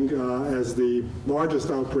knowing as the largest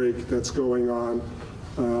outbreak that's going on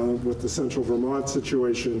with the Central Vermont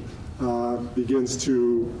situation begins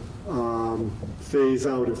to phase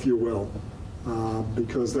out, if you will,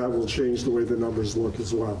 because that will change the way the numbers look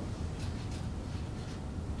as well.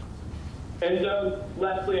 And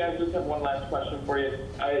lastly, I just have one last question for you.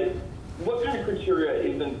 What kind of criteria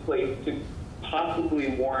is in place to possibly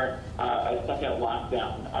warrant a second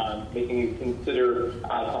lockdown, making you consider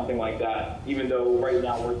something like that, even though right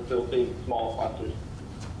now we're still seeing small clusters?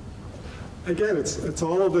 Again, it's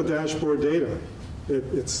all of the dashboard data.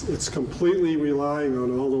 It's completely relying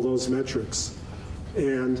on all of those metrics.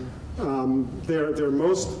 And they're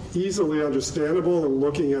most easily understandable in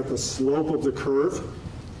looking at the slope of the curve.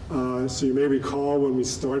 So you may recall when we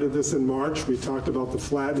started this in March, we talked about the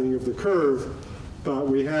flattening of the curve, but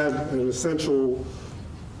we had an essential,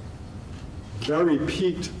 very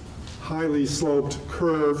peaked, highly sloped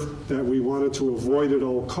curve that we wanted to avoid at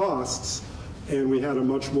all costs, and we had a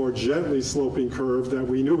much more gently sloping curve that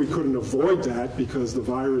we knew we couldn't avoid that because the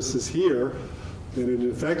virus is here and it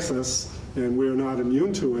infects us and we're not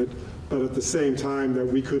immune to it, but at the same time that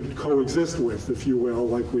we could coexist with, if you will,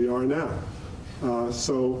 like we are now.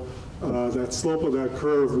 So that slope of that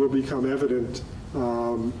curve will become evident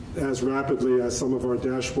as rapidly as some of our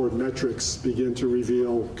dashboard metrics begin to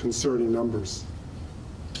reveal concerning numbers.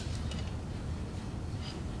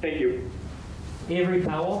 Thank you. Avery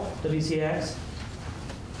Powell, WCX.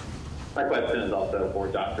 My question is also for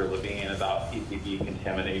Dr. Levine about PCB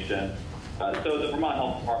contamination. So the Vermont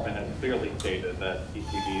Health Department has clearly stated that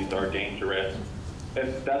PCBs are dangerous.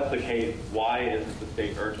 If that's the case, why isn't the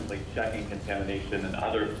state urgently checking contamination in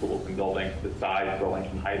other schools and buildings besides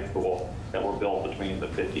Burlington High School that were built between the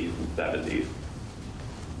 50s and 70s?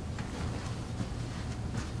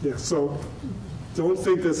 Yeah, so don't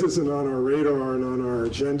think this isn't on our radar and on our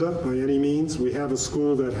agenda by any means. We have a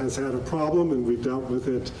school that has had a problem and we've dealt with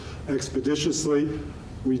it expeditiously.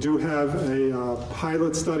 We do have a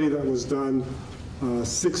pilot study that was done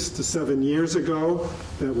 6 to 7 years ago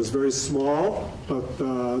that was very small, but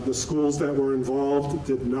the schools that were involved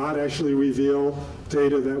did not actually reveal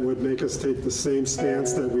data that would make us take the same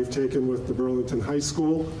stance that we've taken with the Burlington High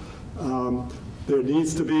School. There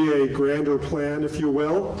needs to be a grander plan, if you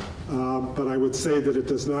will, but I would say that it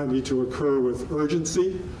does not need to occur with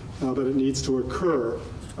urgency, but it needs to occur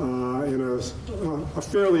in a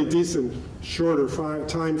fairly decent, shorter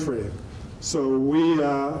time frame. So we,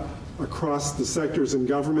 across the sectors in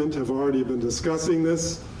government, have already been discussing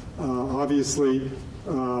this. Obviously,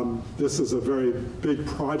 this is a very big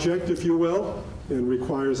project, if you will, and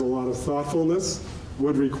requires a lot of thoughtfulness,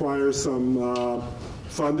 would require some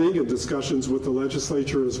funding and discussions with the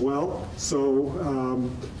legislature as well. So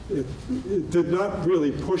it did not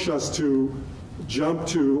really push us to jump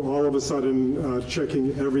to all of a sudden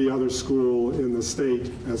checking every other school in the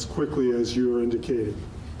state as quickly as you are indicating.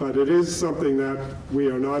 But it is something that we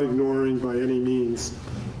are not ignoring by any means.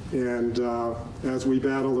 And as we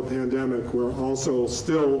battle the pandemic, we're also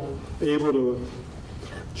still able to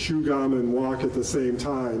chew gum and walk at the same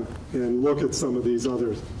time and look at some of these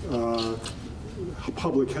other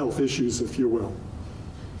public health issues, if you will.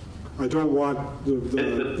 I don't want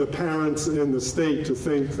the parents in the state to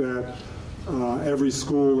think that every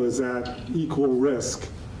school is at equal risk.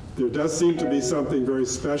 There does seem to be something very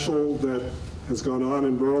special that has gone on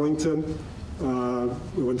in Burlington.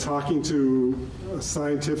 When talking to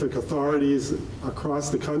scientific authorities across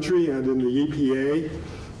the country and in the EPA,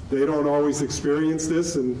 they don't always experience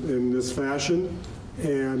this in this fashion,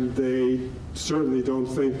 and they certainly don't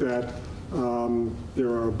think that there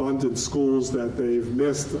are abundant schools that they've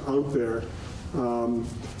missed out there,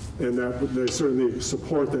 and that they certainly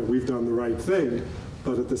support that we've done the right thing,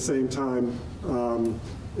 but at the same time,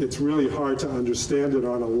 it's really hard to understand it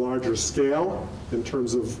on a larger scale in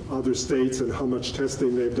terms of other states and how much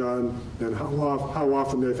testing they've done and how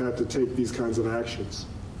often they've had to take these kinds of actions.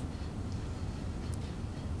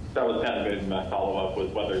 That was kind of my follow-up, was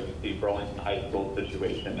whether you see Burlington High School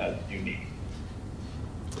situation as unique.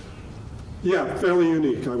 Yeah, fairly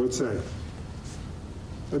unique, I would say.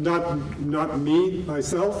 Not me,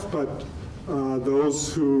 myself, but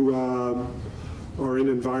those who are in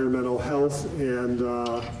environmental health and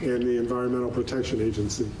the Environmental Protection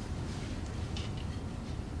Agency.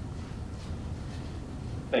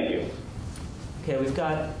 Thank you. Okay, we've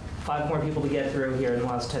got 5 more people to get through here in the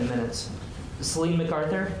last 10 minutes. Celine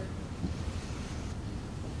MacArthur.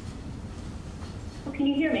 Oh, can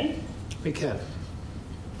you hear me? We can.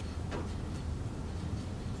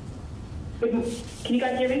 Can you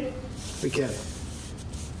guys hear me? We can.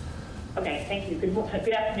 Okay, thank you.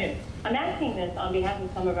 Good afternoon. I'm asking this on behalf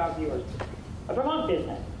of some of our viewers. A Vermont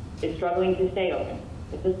business is struggling to stay open.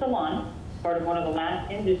 It's a salon, part of one of the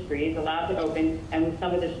last industries allowed to open and with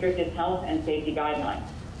some of the strictest health and safety guidelines.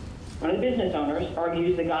 One of the business owners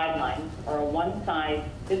argues the guidelines are a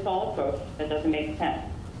one-size-fits-all approach that doesn't make sense.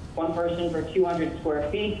 One person for 200 square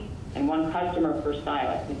feet and one customer per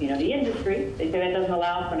stylist. If you know the industry, they say that doesn't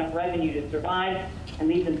allow for enough revenue to survive and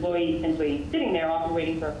leaves employees simply sitting there often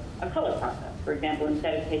waiting for a color process, for example,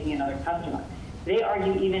 instead of taking another customer. They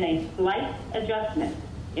argue even a slight adjustment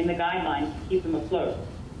in the guidelines to keep them afloat.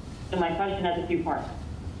 So my question has a few parts.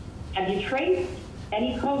 Have you traced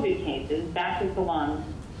any COVID cases back to salons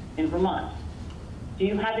in Vermont? Do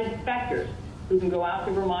you have inspectors who can go out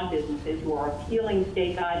to Vermont businesses who are appealing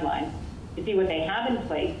state guidelines to see what they have in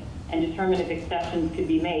place and determine if exceptions could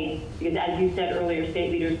be made? Because as you said earlier,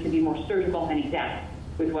 state leaders can be more surgical and exact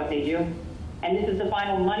with what they do. And this is the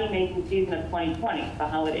final money-making season of 2020, the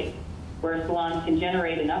holidays, where salons can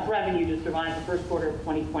generate enough revenue to survive the first quarter of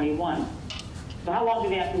 2021. So how long do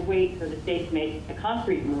they have to wait for the state to make a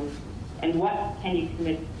concrete move, and what can you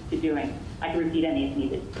commit to doing? I can repeat any if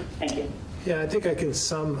needed. Thank you. Yeah, I think I can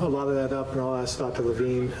sum a lot of that up, and I'll ask Dr.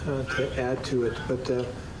 Levine to add to it. But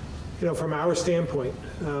you know, from our standpoint,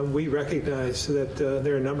 we recognize that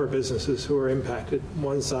there are a number of businesses who are impacted.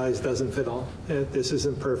 One size doesn't fit all. This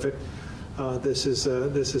isn't perfect. This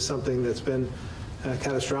is something that's been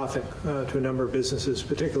catastrophic to a number of businesses,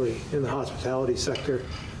 particularly in the hospitality sector,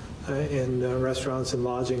 in restaurants and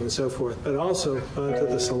lodging and so forth, but also to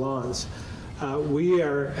the salons. We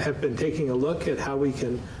have been taking a look at how we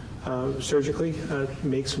can surgically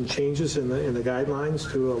make some changes in the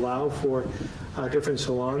guidelines to allow for different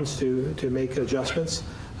salons to make adjustments,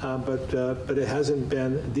 but it hasn't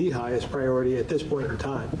been the highest priority at this point in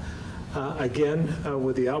time. Again,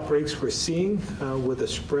 with the outbreaks we're seeing, with the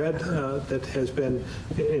spread that has been,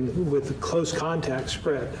 with the close contact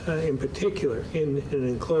spread, in particular in an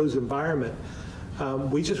enclosed environment,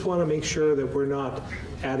 We just want to make sure that we're not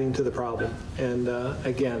adding to the problem. And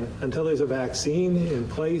again, until there's a vaccine in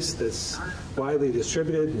place that's widely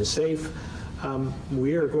distributed and safe,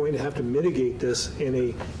 we are going to have to mitigate this in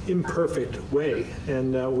an imperfect way.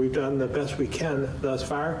 And we've done the best we can thus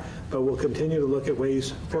far, but we'll continue to look at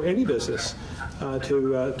ways for any business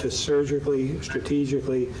to surgically,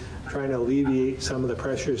 strategically trying to alleviate some of the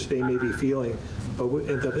pressures they may be feeling. But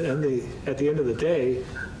at the end of the day,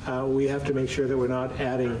 we have to make sure that we're not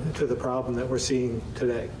adding to the problem that we're seeing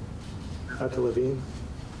today. Dr. Levine?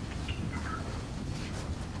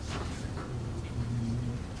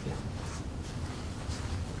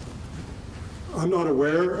 I'm not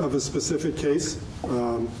aware of a specific case.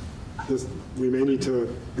 We may need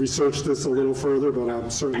to research this a little further, but I'm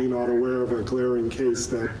certainly not aware of a glaring case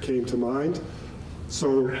that came to mind.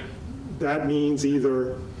 So that means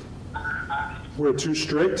either we're too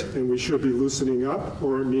strict and we should be loosening up,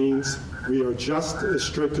 or it means we are just as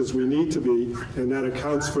strict as we need to be, and that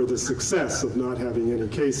accounts for the success of not having any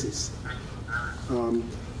cases.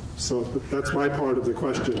 So that's my part of the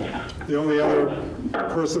question. The only other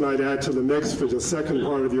person I'd add to the mix for the second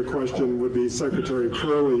part of your question would be Secretary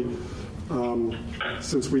Curley.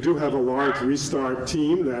 Since we do have a large restart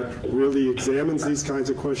team that really examines these kinds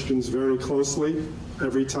of questions very closely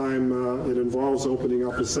every time it involves opening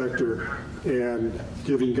up a sector and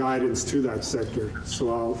giving guidance to that sector. So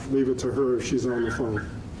I'll leave it to her if she's on the phone.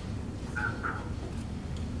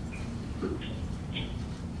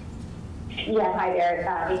 Yeah, hi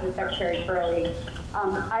there. This is Secretary Curley.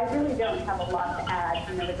 I really don't have a lot to add.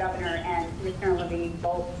 You know, the governor and Commissioner Levine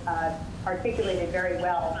both articulated very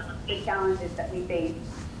well the challenges that we face,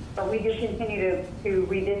 but we do continue to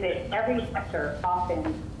revisit every sector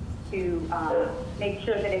often to make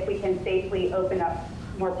sure that if we can safely open up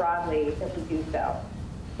more broadly, that we do so.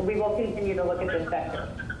 So we will continue to look at this sector.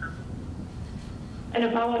 And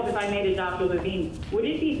a follow-up, if I may, to Dr. Levine, would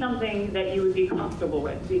it be something that you would be comfortable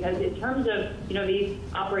with? Because in terms of, you know, these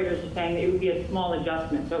operators are saying that it would be a small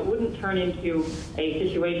adjustment, so it wouldn't turn into a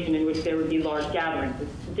situation in which there would be large gatherings.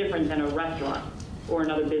 It's different than a restaurant or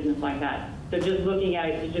another business like that. So just looking at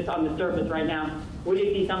it, just on the surface right now, would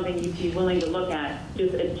it be something you'd be willing to look at,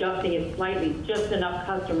 just adjusting it slightly, just enough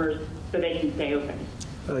customers so they can stay open?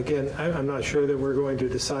 Again, I'm not sure that we're going to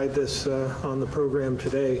decide this on the program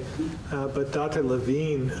today, but Dr.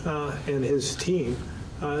 Levine and his team,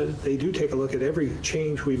 they do take a look at every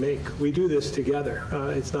change we make. We do this together.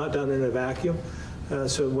 It's not done in a vacuum.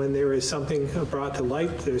 So when there is something brought to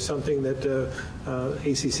light, there's something that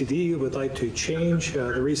ACCD would like to change,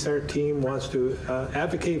 the Restart team wants to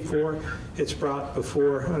advocate for, it's brought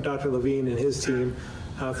before Dr. Levine and his team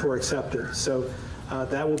for acceptance. So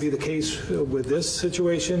that will be the case with this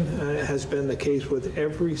situation. It has been the case with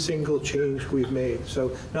every single change we've made.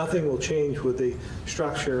 So nothing will change with the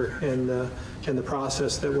structure and the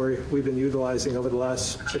process that we've been utilizing over the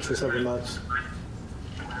last 6 or 7 months.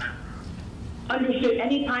 Understood.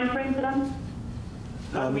 Any time frame for them?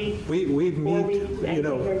 We meet, you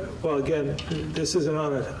know, well, again, this isn't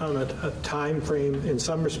on a time frame in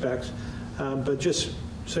some respects, but just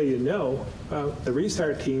so you know, the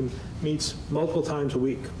Restart team meets multiple times a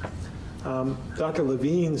week. Dr.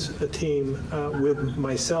 Levine's team, with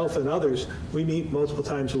myself and others, we meet multiple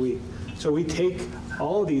times a week. So we take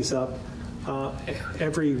all of these up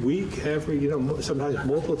every week, sometimes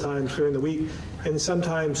multiple times during the week, and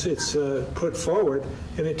sometimes it's put forward,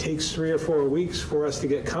 and it takes 3 or 4 weeks for us to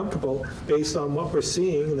get comfortable based on what we're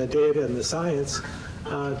seeing in the data and the science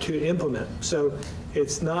to implement. So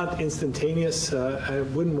it's not instantaneous. I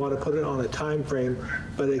wouldn't want to put it on a time frame,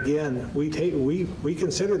 but again, we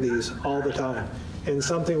consider these all the time. And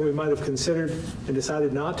something we might have considered and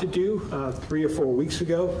decided not to do 3 or 4 weeks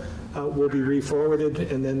ago will be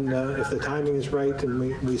re-forwarded, and then if the timing is right and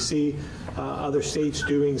we see other states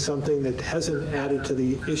doing something that hasn't added to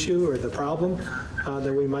the issue or the problem,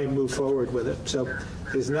 then we might move forward with it. So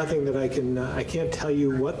there's nothing that I can't tell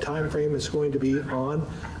you what time frame it's going to be on,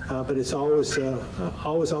 but it's always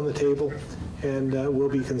on the table and will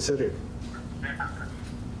be considered.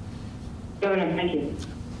 Governor, thank you.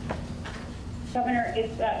 Governor,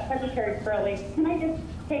 it's Secretary Curley. Can I just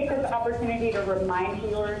take this opportunity to remind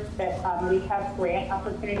viewers that we have grant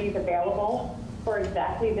opportunities available for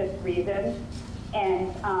exactly this reason?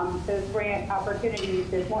 And those grant opportunities,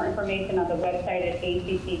 there's more information on the website at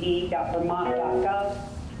accd.vermont.gov.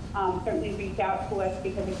 Certainly reach out to us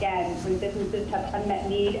because, again, when businesses have unmet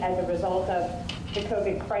need as a result of the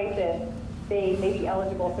COVID crisis, they may be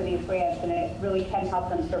eligible for these grants, and it really can help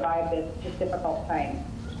them survive this difficult time.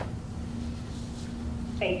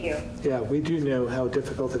 Thank you. Yeah, we do know how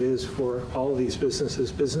difficult it is for all of these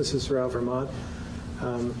businesses throughout Vermont.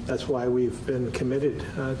 That's why we've been committed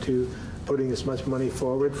to putting as much money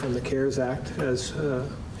forward from the CARES Act as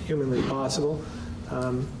humanly possible.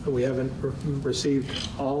 We haven't received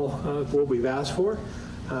all of what we've asked for,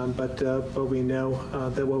 but we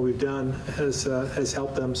know that what we've done has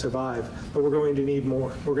helped them survive. But we're going to need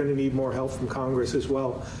more. We're going to need more help from Congress as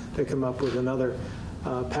well to come up with another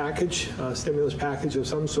package, stimulus package of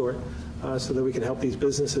some sort, so that we can help these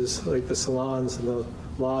businesses like the salons and the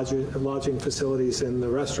lodging facilities and the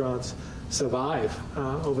restaurants survive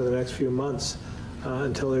over the next few months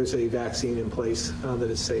until there's a vaccine in place that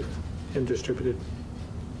is safe and distributed.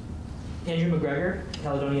 Andrew McGregor,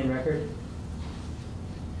 Caledonian Record.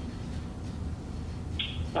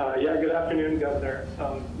 Yeah, good afternoon, Governor.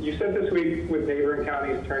 You said this week with neighboring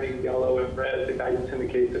counties turning yellow and red, the guidance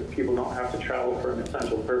indicates that people don't have to travel for an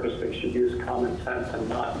essential purpose. They should use common sense and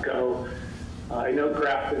not go. I know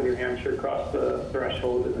Grafton, New Hampshire crossed the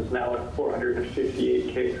threshold and is now at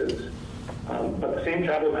 458 cases. But the same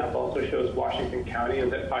travel map also shows Washington County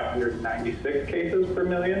is at 596 cases per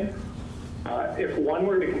million. If one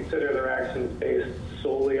were to consider their actions based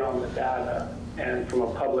solely on the data and from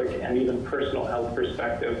a public and even personal health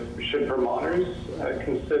perspective, should Vermonters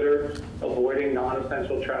consider avoiding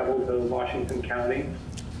non-essential travel to Washington County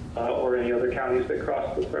or any other counties that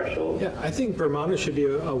cross the threshold? Yeah, I think Vermonters should be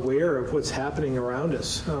aware of what's happening around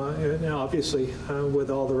us. Now, obviously, with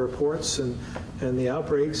all the reports and the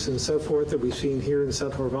outbreaks and so forth that we've seen here in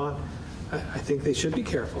Central Vermont, I think they should be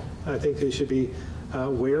careful. I think they should be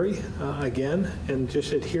wary again and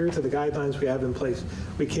just adhere to the guidelines we have in place.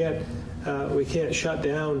 We can't shut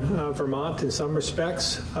down Vermont in some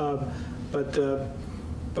respects, but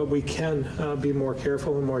we can be more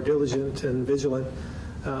careful and more diligent and vigilant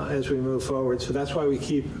as we move forward. So that's why we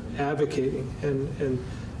keep advocating.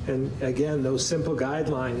 And again, those simple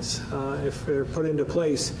guidelines, if they're put into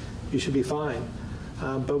place, you should be fine.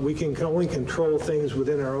 But we can only control things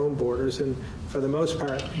within our own borders. And for the most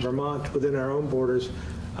part, Vermont, within our own borders,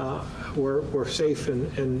 we're safe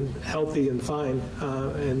and healthy and fine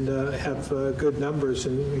and have good numbers,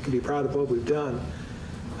 and we can be proud of what we've done.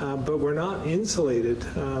 But we're not insulated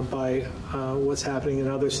by what's happening in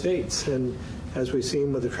other states. And as we've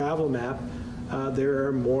seen with the travel map, there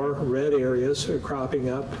are more red areas cropping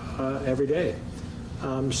up every day.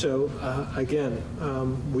 So again,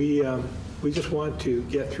 we just want to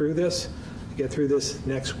get through this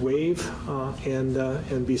next wave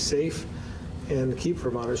and be safe and keep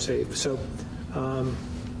Vermonters safe. So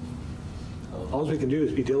all we can do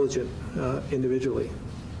is be diligent individually.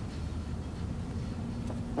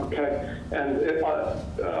 Okay, and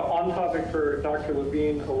on topic for Dr.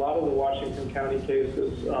 Levine, a lot of the Washington County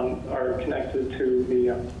cases are connected to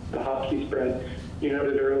the hockey spread. You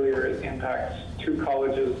noted earlier it impacts 2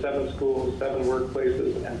 colleges, 7 schools, 7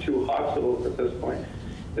 workplaces, and 2 hospitals at this point.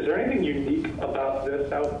 Is there anything unique about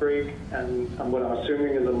this outbreak and what I'm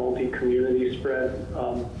assuming is a multi-community spread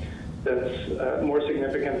that's more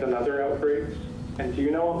significant than other outbreaks? And do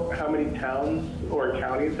you know how many towns or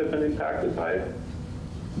counties have been impacted by it?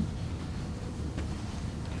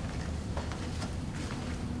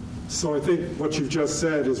 So I think what you've just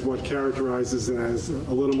said is what characterizes it as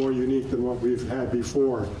a little more unique than what we've had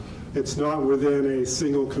before. It's not within a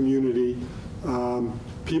single community.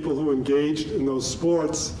 People who engaged in those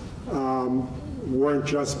sports weren't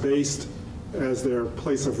just based as their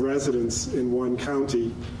place of residence in one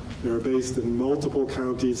county. They're based in multiple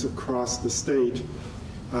counties across the state,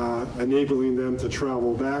 enabling them to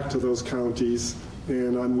travel back to those counties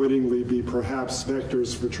and unwittingly be perhaps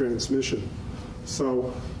vectors for transmission.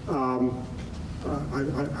 So I'm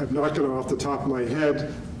not going to, off the top of my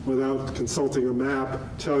head, without consulting a map,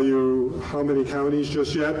 tell you how many counties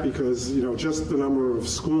just yet, because just the number of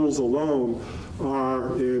schools alone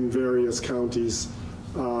are in various counties,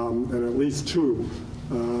 and at least 2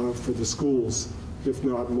 for the schools, if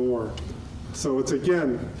not more. So it's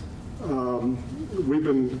again, we've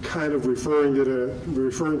been kind of referring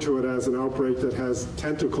to it as an outbreak that has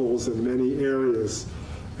tentacles in many areas.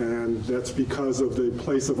 And that's because of the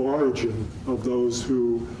place of origin of those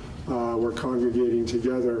who were congregating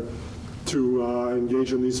together to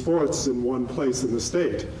engage in these sports in one place in the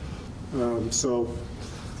state. So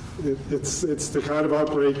it's the kind of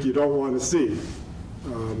outbreak you don't want to see.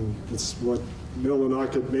 It's what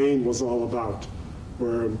Millinocket, Maine was all about,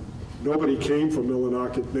 where nobody came from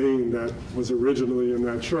Millinocket, Maine that was originally in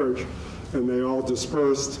that church, and they all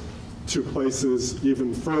dispersed to places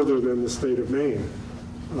even further than the state of Maine.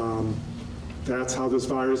 That's how this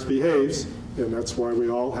virus behaves, and that's why we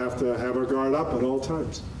all have to have our guard up at all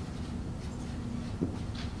times.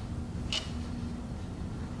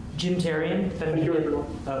 Jim Terrian. Thank you, everyone.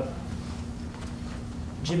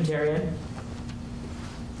 Jim Terrian.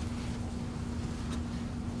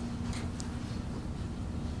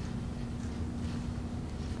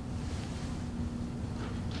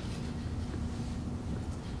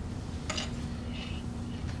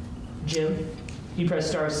 Jim, you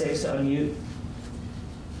press *6 to unmute.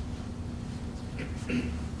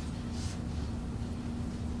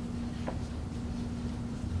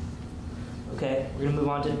 Okay, we're gonna move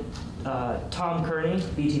on to Tom Kearney,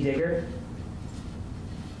 BT Digger.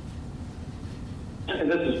 And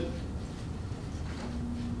this is,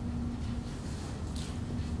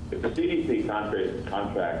 if the CDC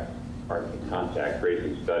contact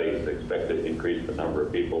tracing study is expected to increase the number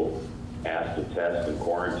of people asked to test and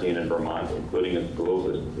quarantine in Vermont, including in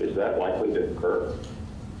schools, is that likely to occur?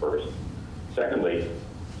 First. Secondly,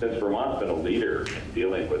 since Vermont's been a leader in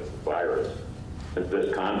dealing with the virus, since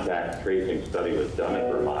this contact tracing study was done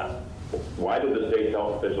in Vermont, why did the state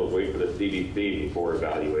health officials wait for the CDC before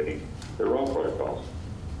evaluating their own protocols?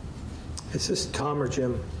 Is this Tom or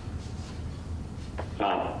Jim?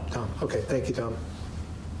 Tom. Tom. Okay, thank you, Tom.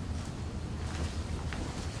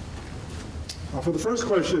 For the first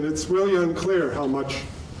question, it's really unclear how much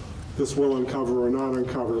this will uncover or not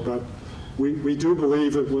uncover, but we do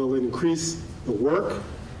believe it will increase the work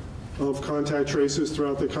of contact tracers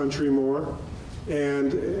throughout the country more,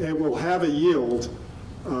 and it will have a yield.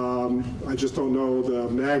 I just don't know the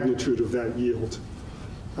magnitude of that yield.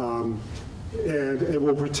 And it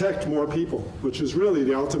will protect more people, which is really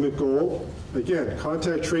the ultimate goal. Again,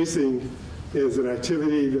 contact tracing is an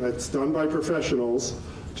activity that's done by professionals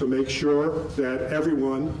to make sure that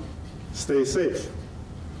everyone stays safe.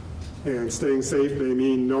 And staying safe may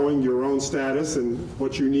mean knowing your own status and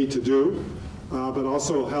what you need to do, but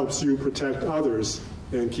also helps you protect others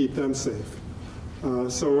and keep them safe.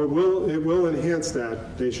 So it will enhance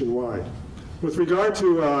that nationwide. With regard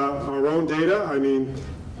to our own data, I mean,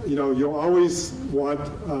 you know, you always want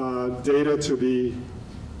data to be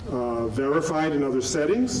verified in other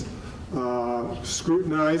settings,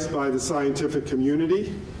 scrutinized by the scientific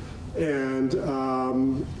community, and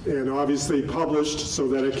obviously published so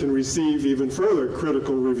that it can receive even further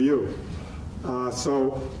critical review.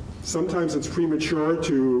 So sometimes it's premature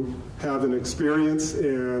to have an experience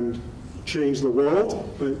and change the world,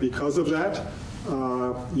 but because of that,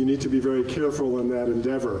 you need to be very careful in that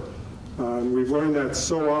endeavor. And we've learned that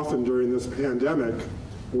so often during this pandemic,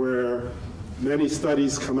 where many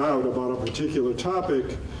studies come out about a particular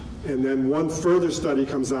topic, and then one further study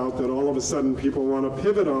comes out that all of a sudden people want to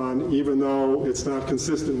pivot on, even though it's not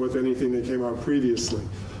consistent with anything that came out previously.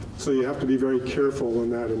 So you have to be very careful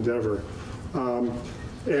in that endeavor. And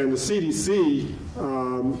the CDC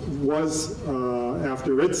was,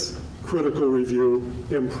 after its critical review,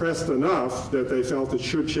 impressed enough that they felt it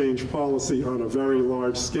should change policy on a very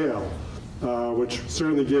large scale, which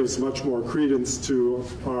certainly gives much more credence to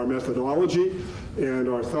our methodology and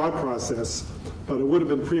our thought process. But it would have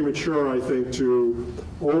been premature, I think, to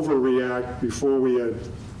overreact before we had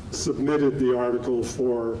submitted the article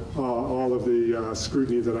for all of the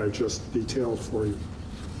scrutiny that I just detailed for you.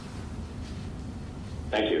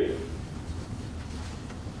 Thank you.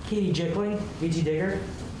 Katie Jickling, BT Digger.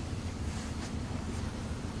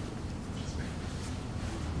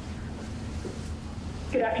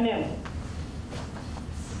 Good afternoon.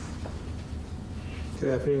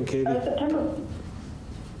 Good afternoon, Katie. Good afternoon.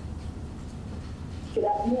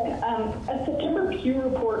 A September Pew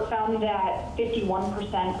report found that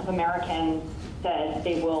 51% of Americans said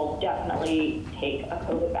they will definitely take a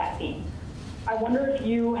COVID vaccine. I wonder if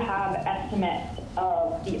you have estimates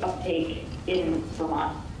of the uptake in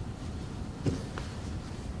Vermont.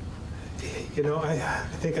 You know, I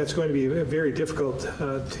think that's going to be very difficult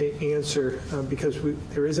to answer because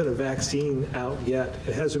there isn't a vaccine out yet.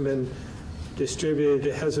 It hasn't been distributed.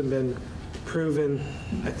 It hasn't been proven.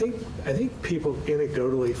 I think people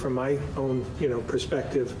anecdotally, from my own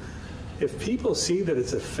perspective, if people see that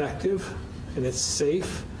it's effective and it's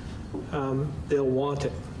safe, they'll want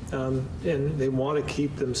it. And they want to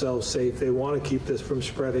keep themselves safe. They want to keep this from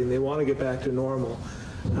spreading. They want to get back to normal.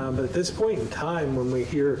 But at this point in time, when we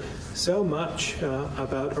hear so much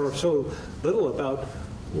about, or so little about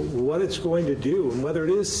what it's going to do and whether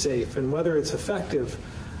it is safe and whether it's effective,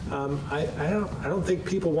 I don't think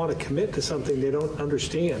people want to commit to something they don't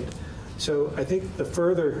understand. So I think the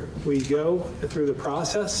further we go through the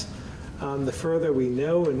process, the further we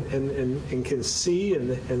know and can see,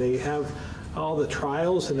 and they have all the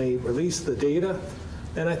trials and they release the data,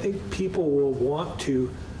 then I think people will want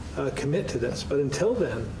to commit to this. But until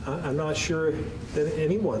then, I'm not sure that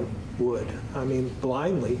anyone would. I mean,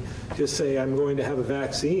 blindly just say I'm going to have a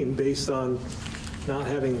vaccine based on not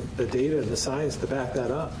having the data and the science to back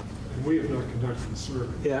that up. And we have not conducted the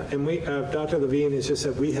survey. Yeah, and we, Dr. Levine has just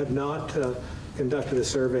said we have not conducted a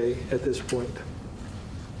survey at this point.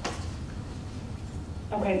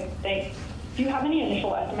 Okay, thanks. Do you have any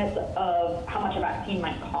initial estimates of how much a vaccine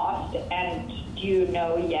might cost? And do you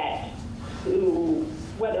know yet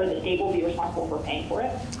whether the state will be responsible for paying for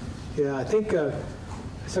it? Yeah, I think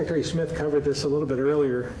Secretary Smith covered this a little bit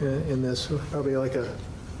earlier in this, probably like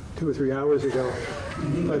 2 or 3 hours ago.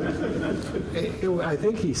 But I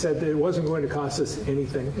think he said that it wasn't going to cost us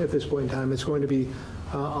anything at this point in time. It's going to be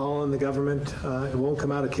all in the government. It won't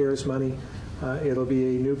come out of CARES money. It'll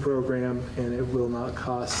be a new program, and it will not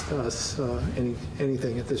cost us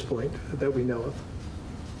anything at this point that we know of.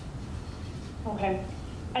 Okay.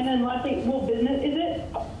 And then lastly, will businesses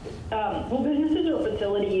or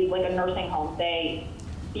facilities like a nursing home, say,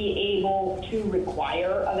 be able to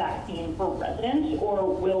require a vaccine for residents,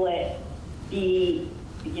 or will it be,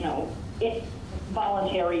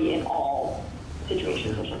 voluntary in all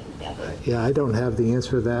situations or circumstances? Yeah, I don't have the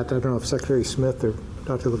answer to that. I don't know if Secretary Smith or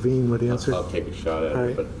Dr. Levine would answer. I'll take a shot at All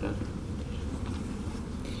it. right.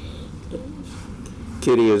 But,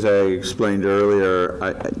 Kitty, as I explained earlier,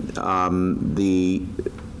 the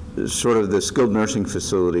sort of the skilled nursing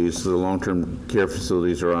facilities, the long-term care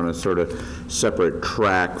facilities are on a sort of separate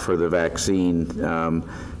track for the vaccine.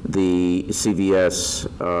 The CVS,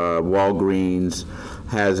 Walgreens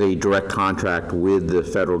has a direct contract with the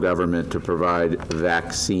federal government to provide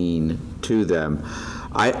vaccine to them.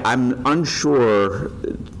 I'm unsure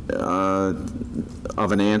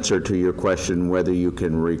of an answer to your question whether you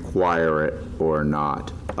can require it or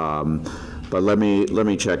not. But let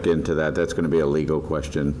me check into that. That's going to be a legal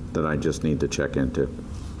question that I just need to check into.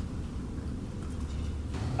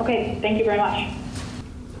 Okay, thank you very much.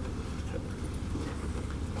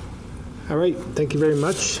 All right, thank you very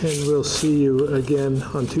much, and we'll see you again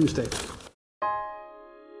on Tuesday.